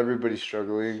 not everybody's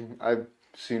struggling. I've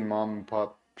seen mom and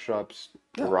pop shops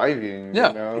thriving.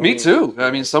 Yeah, me too. I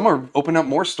mean, some are opening up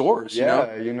more stores.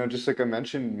 Yeah, just like I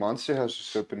mentioned, Monster House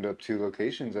just opened up 2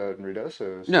 locations out in Ruidoso.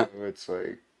 So Yeah. it's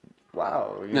like,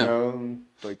 wow, Yeah.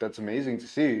 like that's amazing to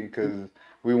see because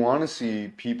we want to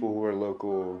see people who are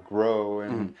local grow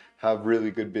and have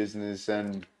really good business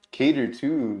and cater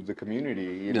to the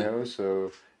community, you know?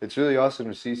 So it's really awesome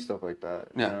to see stuff like that.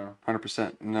 Yeah,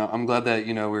 100%. No, I'm glad that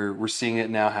we're seeing it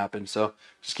now happen. So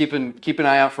just keep an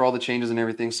eye out for all the changes and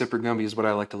everything. Sipper Gumby is what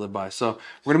I like to live by. So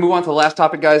we're gonna move on to the last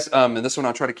topic, guys. And this one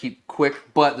I'll try to keep quick,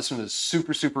 but this one is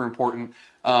super super important.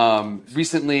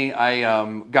 Recently,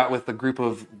 I got with a group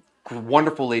of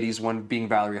wonderful ladies, one being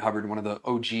Valerie Hubbard, one of the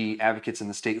OG advocates in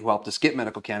the state who helped us get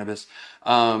medical cannabis,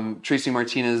 Tracy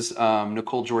Martinez,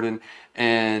 Nicole Jordan,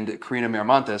 and Karina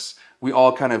Miramontes. We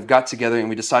all kind of got together and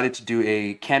we decided to do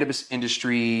a cannabis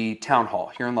industry town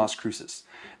hall here in Las Cruces.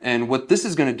 And what this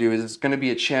is going to do is it's going to be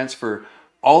a chance for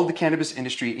all of the cannabis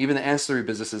industry, even the ancillary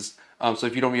businesses. So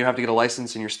if you don't, you have to get a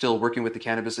license and you're still working with the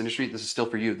cannabis industry, this is still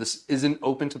for you. This isn't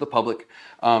open to the public.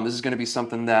 This is going to be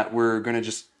something that we're going to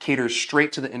just cater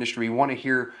straight to the industry. We want to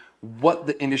hear what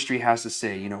the industry has to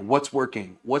say, you know, what's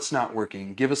working, what's not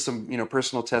working. Give us some, you know,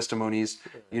 personal testimonies.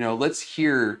 You know, let's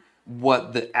hear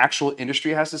what the actual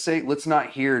industry has to say. Let's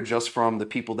not hear just from the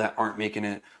people that aren't making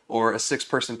it, or a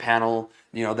 6-person panel,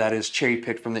 you know, that is cherry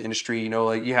picked from the industry. You know,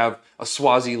 like you have a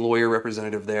Swazi lawyer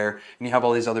representative there, and you have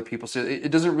all these other people. So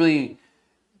it doesn't really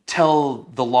tell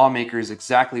the lawmakers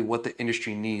exactly what the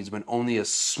industry needs when only a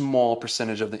small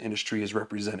percentage of the industry is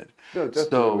represented. No,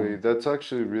 So definitely. That's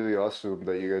actually really awesome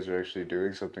that you guys are actually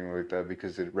doing something like that,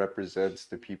 because it represents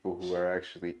the people who are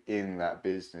actually in that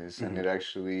business, and it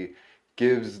actually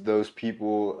gives those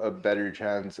people a better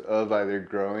chance of either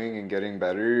growing and getting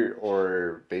better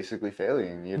or basically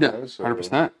failing, you yeah, know? So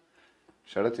 100%.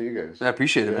 shout out to you guys. I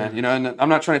appreciate it, man. You know, and I'm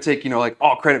not trying to take, you know, like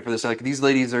all credit for this. Like these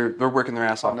ladies they're working their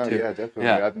ass Oh off no, too. yeah, definitely.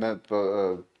 Yeah. I've met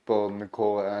both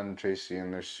Nicole and Tracy,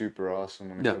 and they're super awesome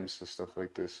when it Yeah. comes to stuff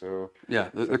like this. So Yeah,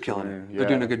 they're killing it. Definitely, They're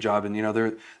doing a yeah. good job, and you know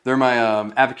they're my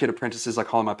advocate apprentices. I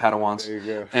call them my Padawans, there you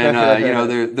go. and you know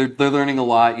they're learning a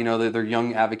lot. You know they're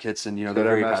young advocates, and you know they're Got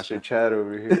our very master passionate. Chad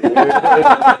over here.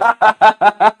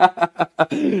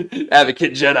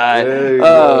 Advocate Jedi. There you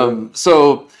go.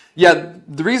 So yeah,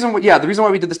 the reason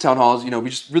why we did this town hall is, you know, we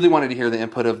just really wanted to hear the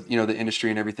input of, you know, the industry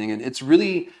and everything, and it's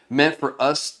really meant for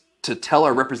us to tell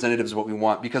our representatives what we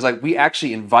want, because like we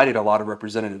actually invited a lot of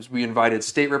representatives. We invited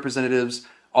state representatives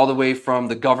all the way from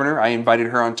the governor. I invited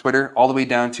her on Twitter, all the way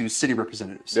down to city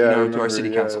representatives, Yeah, I you know, to remember, our city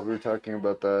yeah, council. we were talking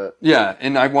about that. Yeah,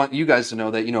 and I want you guys to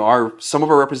know that, you know, some of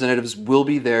our representatives will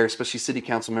be there, especially city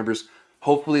council members.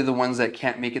 Hopefully the ones that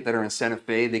can't make it that are in Santa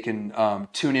Fe, they can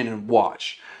tune in and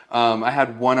watch. I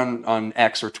had one on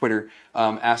X or Twitter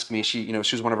ask me, she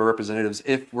was one of our representatives,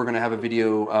 if we're going to have a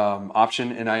video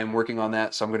option, and I am working on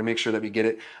that, so I'm going to make sure that we get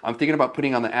it. I'm thinking about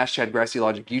putting on the Ask Chad Grassy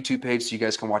Logic YouTube page so you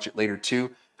guys can watch it later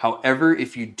too. However,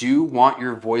 if you do want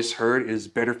your voice heard, it is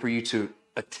better for you to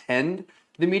attend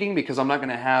the meeting, because I'm not going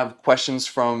to have questions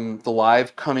from the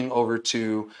live coming over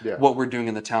to Yeah. what we're doing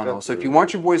in the town hall. So if you Definitely.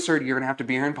 want your voice heard, you're going to have to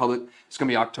be here in public. It's going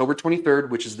to be October 23rd,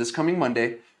 which is this coming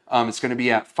Monday. It's going to be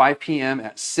at 5 p.m.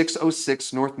 at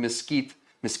 606 North Mesquite,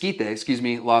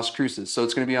 Las Cruces. So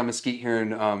it's going to be on Mesquite here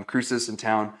in Cruces in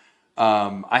town.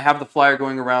 I have the flyer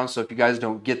going around, so if you guys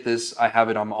don't get this, I have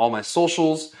it on all my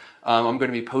socials. I'm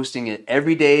going to be posting it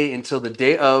every day until the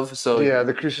day of. So Yeah,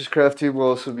 the Cruises Craft team will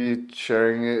also be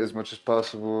sharing it as much as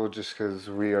possible, just because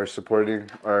we are supporting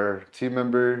our team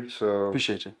member. So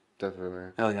appreciate you.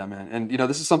 definitely. Hell yeah, man. And, you know,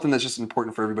 this is something that's just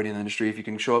important for everybody in the industry. If you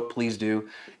can show up, please do.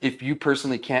 If you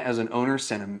personally can't, as an owner,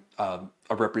 send a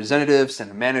representative,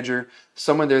 send a manager,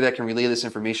 someone there that can relay this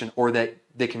information, or that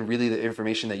they can relay the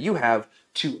information that you have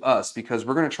to us, because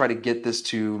we're going to try to get this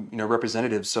to, you know,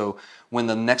 representatives. So when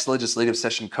the next legislative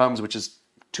session comes, which is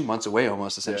 2 months away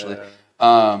almost, essentially,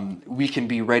 we can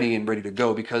be ready to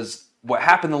go. Because what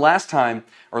happened the last time,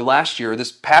 or last year, or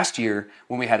this past year,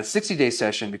 when we had a 60-day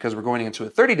session, because we're going into a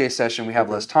 30-day session, we have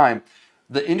less time,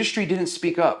 the industry didn't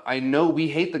speak up. I know we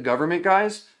hate the government,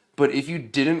 guys, but if you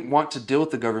didn't want to deal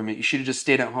with the government, you should have just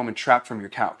stayed at home and trapped from your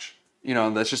couch. You know,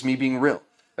 that's just me being real.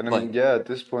 And I mean, yeah, at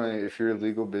this point, if you're a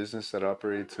legal business that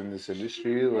operates in this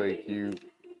industry, like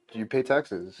you pay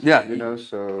taxes. Yeah. You know,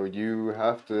 so you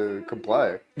have to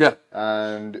comply. Yeah.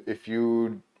 And if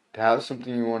you have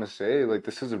something you want to say, like,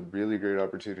 this is a really great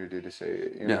opportunity to say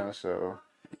it, you know? So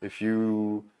if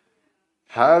you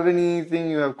have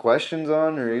anything you have questions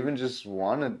on, or even just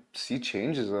want to see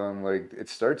changes on, like, it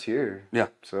starts here. Yeah.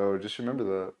 So just remember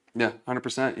that. Yeah,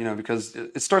 100%, you know, because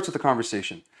it starts with a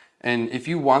conversation. And if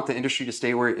you want the industry to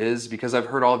stay where it is, because I've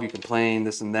heard all of you complain,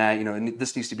 this and that, you know, and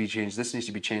this needs to be changed, this needs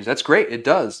to be changed. That's great, it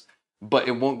does. But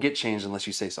it won't get changed unless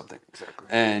you say something. Exactly.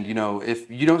 And, you know, if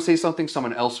you don't say something,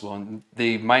 someone else will. And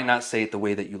they might not say it the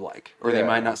way that you like, or they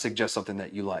might not suggest something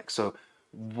that you like. So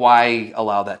why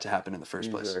allow that to happen in the first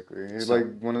place? Exactly. So-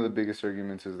 Like, one of the biggest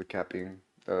arguments is the capping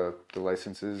the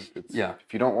licenses. It's, Yeah.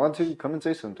 if you don't want to, come and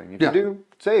say something. If Yeah. you do,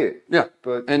 say it. Yeah.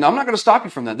 But And I'm not going to stop you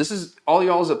from that. This is all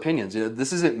y'all's opinions. You know,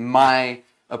 this isn't my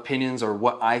opinions or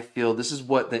what I feel. This is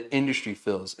what the industry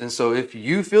feels. And so if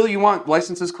you feel you want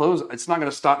licenses closed, it's not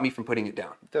going to stop me from putting it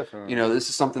down. definitely, You know, this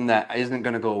is something that isn't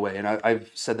going to go away. And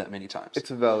I've said that many times.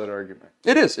 it's a valid argument.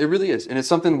 It is. It really is. And it's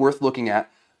something worth looking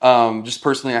at. Just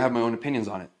personally, I have my own opinions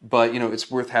on it. But, you know,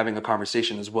 it's worth having a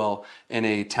conversation as well in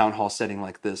a town hall setting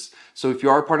like this. So if you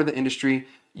are a part of the industry,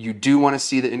 you do want to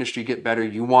see the industry get better,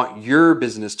 you want your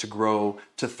business to grow,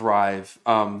 to thrive,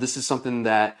 this is something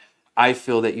that I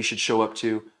feel that you should show up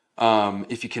to.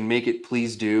 If you can make it,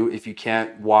 please do. If you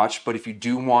can't, watch. But if you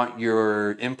do want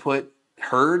your input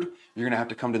heard, you're going to have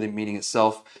to come to the meeting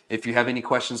itself. If you have any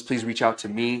questions, please reach out to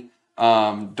me.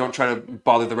 Don't try to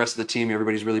bother the rest of the team.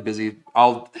 Everybody's really busy.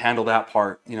 I'll handle that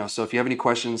part. So if you have any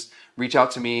questions, reach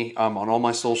out to me on all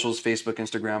my socials, Facebook,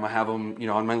 Instagram. I have them,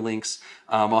 on my links.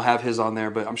 I'll have his on there,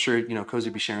 but I'm sure, Cozy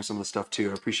will be sharing some of the stuff too.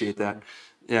 I appreciate that.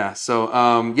 Yeah. So,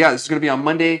 this is going to be on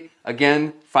Monday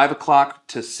again, 5 o'clock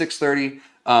to 6:30.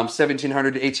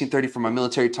 1700 to 1830 for my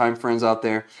military time friends out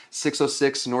there.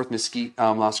 606 North Mesquite,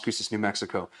 Las Cruces, New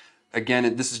Mexico.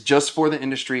 Again, this is just for the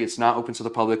industry. It's not open to the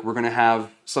public. We're going to have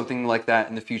something like that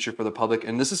in the future for the public.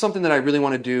 And this is something that I really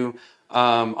want to do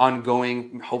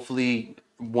ongoing, hopefully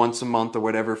once a month or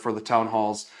whatever for the town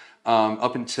halls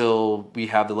up until we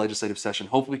have the legislative session.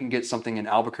 Hopefully we can get something in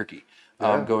Albuquerque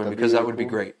going because that would be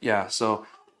great. Yeah. So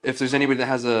if there's anybody that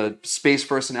has a space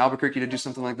for us in Albuquerque to do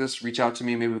something like this, reach out to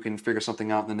me. Maybe we can figure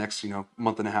something out in the next,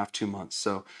 month and a half, 2 months.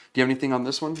 So do you have anything on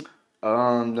this one?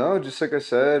 No, just like I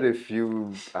said, if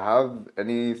you have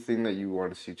anything that you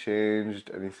want to see changed,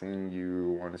 anything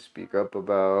you want to speak up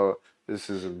about, this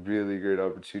is a really great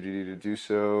opportunity to do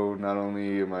so. Not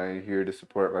only am I here to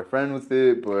support my friend with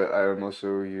it, but I am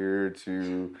also here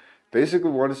to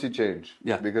basically want to see change.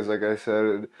 Yeah. Because like I said,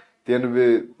 at the end of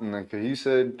it, and like he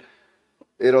said,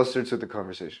 it all starts with the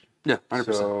conversation. Yeah,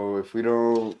 100%. So if we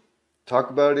don't talk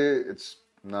about it, it's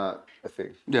not a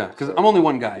thing. Yeah, because I'm only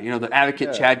one guy. The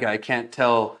advocate Chad guy can't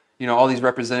tell, all these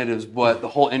representatives what the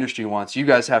whole industry wants. You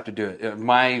guys have to do it.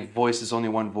 My voice is only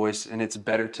one voice, and it's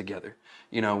better together.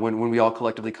 When we all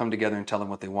collectively come together and tell them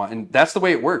what they want. And that's the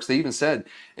way it works. They even said,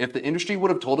 if the industry would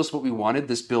have told us what we wanted,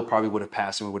 this bill probably would have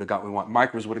passed and we would have got what we want.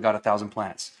 Micros would have got 1,000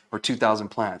 plants or 2,000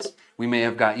 plants. We may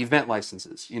have got event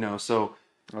licenses, so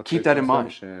keep that in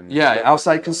mind. Yeah,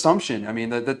 outside consumption. I mean,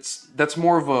 that's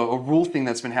more of a rule thing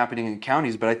that's been happening in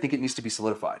counties, but I think it needs to be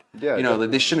solidified. Yeah,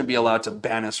 they shouldn't be allowed to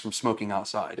ban us from smoking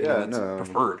outside. Yeah, that's no,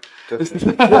 preferred.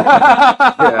 Definitely.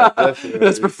 Yeah, definitely.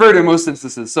 That's preferred in most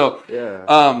instances. So,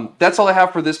 yeah. That's all I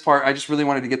have for this part. I just really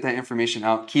wanted to get that information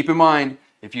out. Keep in mind,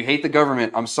 if you hate the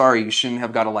government, I'm sorry, you shouldn't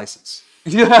have got a license.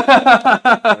 In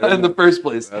the first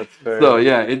place. That's fair. So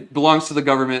yeah, it belongs to the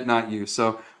government, not you.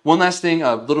 So one last thing,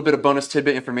 a little bit of bonus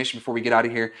tidbit information before we get out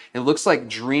of here. It looks like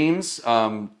Dreams,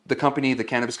 the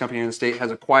cannabis company in the state,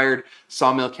 has acquired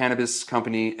Sawmill Cannabis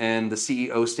Company, and the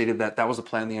CEO stated that that was a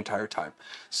plan the entire time.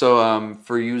 So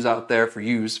for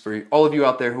all of you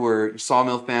out there who are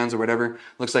Sawmill fans or whatever,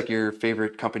 looks like your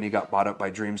favorite company got bought up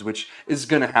by Dreams, which is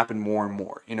going to happen more and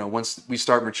more. Once we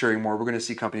start maturing more, we're going to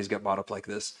see companies get bought up like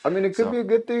this. I mean, it could be a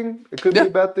good thing. It could be a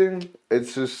bad thing.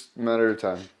 It's just a matter of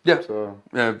time. Yeah. So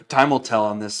time will tell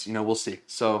on this. We'll see.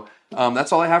 So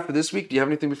that's all I have for this week. Do you have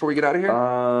anything before we get out of here?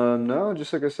 No,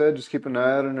 just like I said, just keep an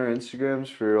eye out on our Instagrams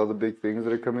for all the big things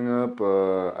that are coming up.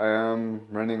 I am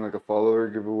running like a follower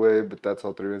giveaway, but that's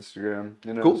all through Instagram.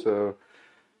 Cool. So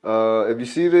if you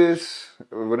see this,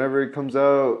 whenever it comes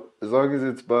out, as long as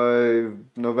it's by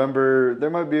November, there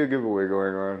might be a giveaway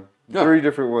going on. Yeah. 3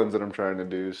 different ones that I'm trying to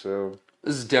do. So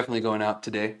this is definitely going out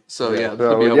today. So yeah,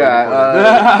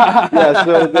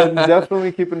 so then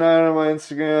definitely keep an eye on my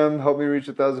Instagram. Help me reach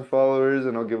 1,000 followers,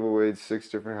 and I'll give away 6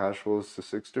 different hash rolls to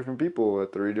 6 different people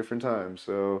at 3 different times.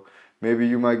 So maybe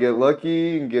you might get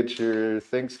lucky and get your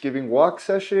Thanksgiving walk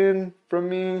session from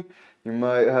me. You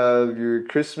might have your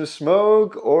Christmas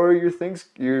smoke or your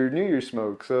New Year's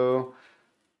smoke. So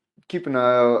keep an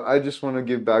eye out. I just want to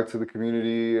give back to the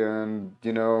community and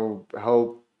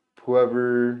help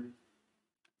whoever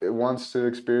it wants to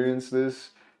experience this,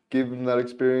 give them that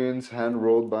experience, hand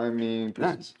rolled by me.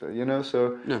 Nice.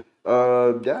 So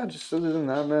just other than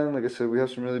that, man, like I said, we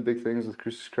have some really big things with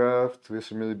Cruces Craft. We have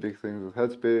some really big things with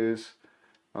Headspace.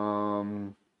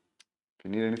 If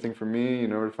you need anything from me, you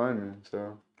know where to find me.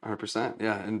 So 100%.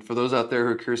 Yeah. And for those out there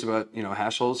who are curious about,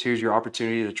 hash holes, here's your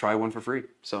opportunity to try one for free.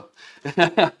 So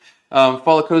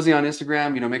follow Cozy on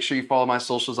Instagram. Make sure you follow my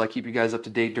socials. I keep you guys up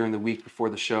to date during the week before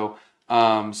the show.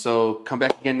 So come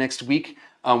back again next week.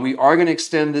 We are going to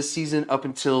extend this season up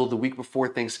until the week before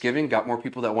Thanksgiving. Got more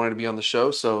people that wanted to be on the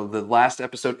show. So the last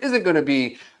episode isn't going to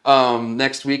be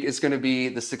next week. It's going to be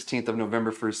the 16th of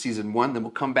November for season 1. Then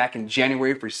we'll come back in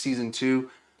January for season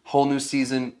 2. Whole new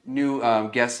season, new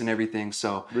guests and everything.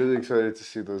 So really excited to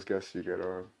see those guests you get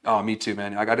on. Oh, me too,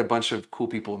 man. I got a bunch of cool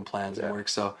people and plans and work.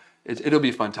 So it'll be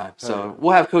a fun time. So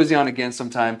we'll have Cozy on again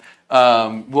sometime.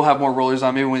 We'll have more rollers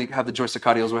on. Maybe when you have the Joy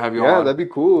Sicadios, we'll have you on. Yeah, that'd be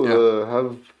cool. Yeah.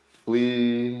 Have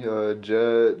Flea,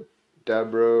 Jet,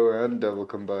 Dabro and Devil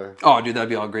come by. Oh, dude, that'd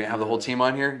be all great. Have the whole team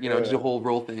on here, do the whole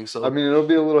roll thing. So I mean, it'll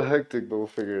be a little hectic, but we'll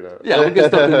figure it out. yeah, we'll get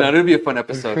stuff done. It'll be a fun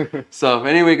episode. So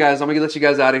anyway, guys, I'm gonna let you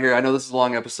guys out of here. I know this is a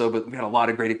long episode, but we had a lot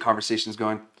of great conversations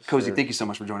going. Cozy, thank you so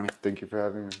much for joining me. Thank you for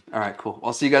having me. All right, cool.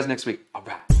 I'll see you guys next week. All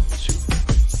right.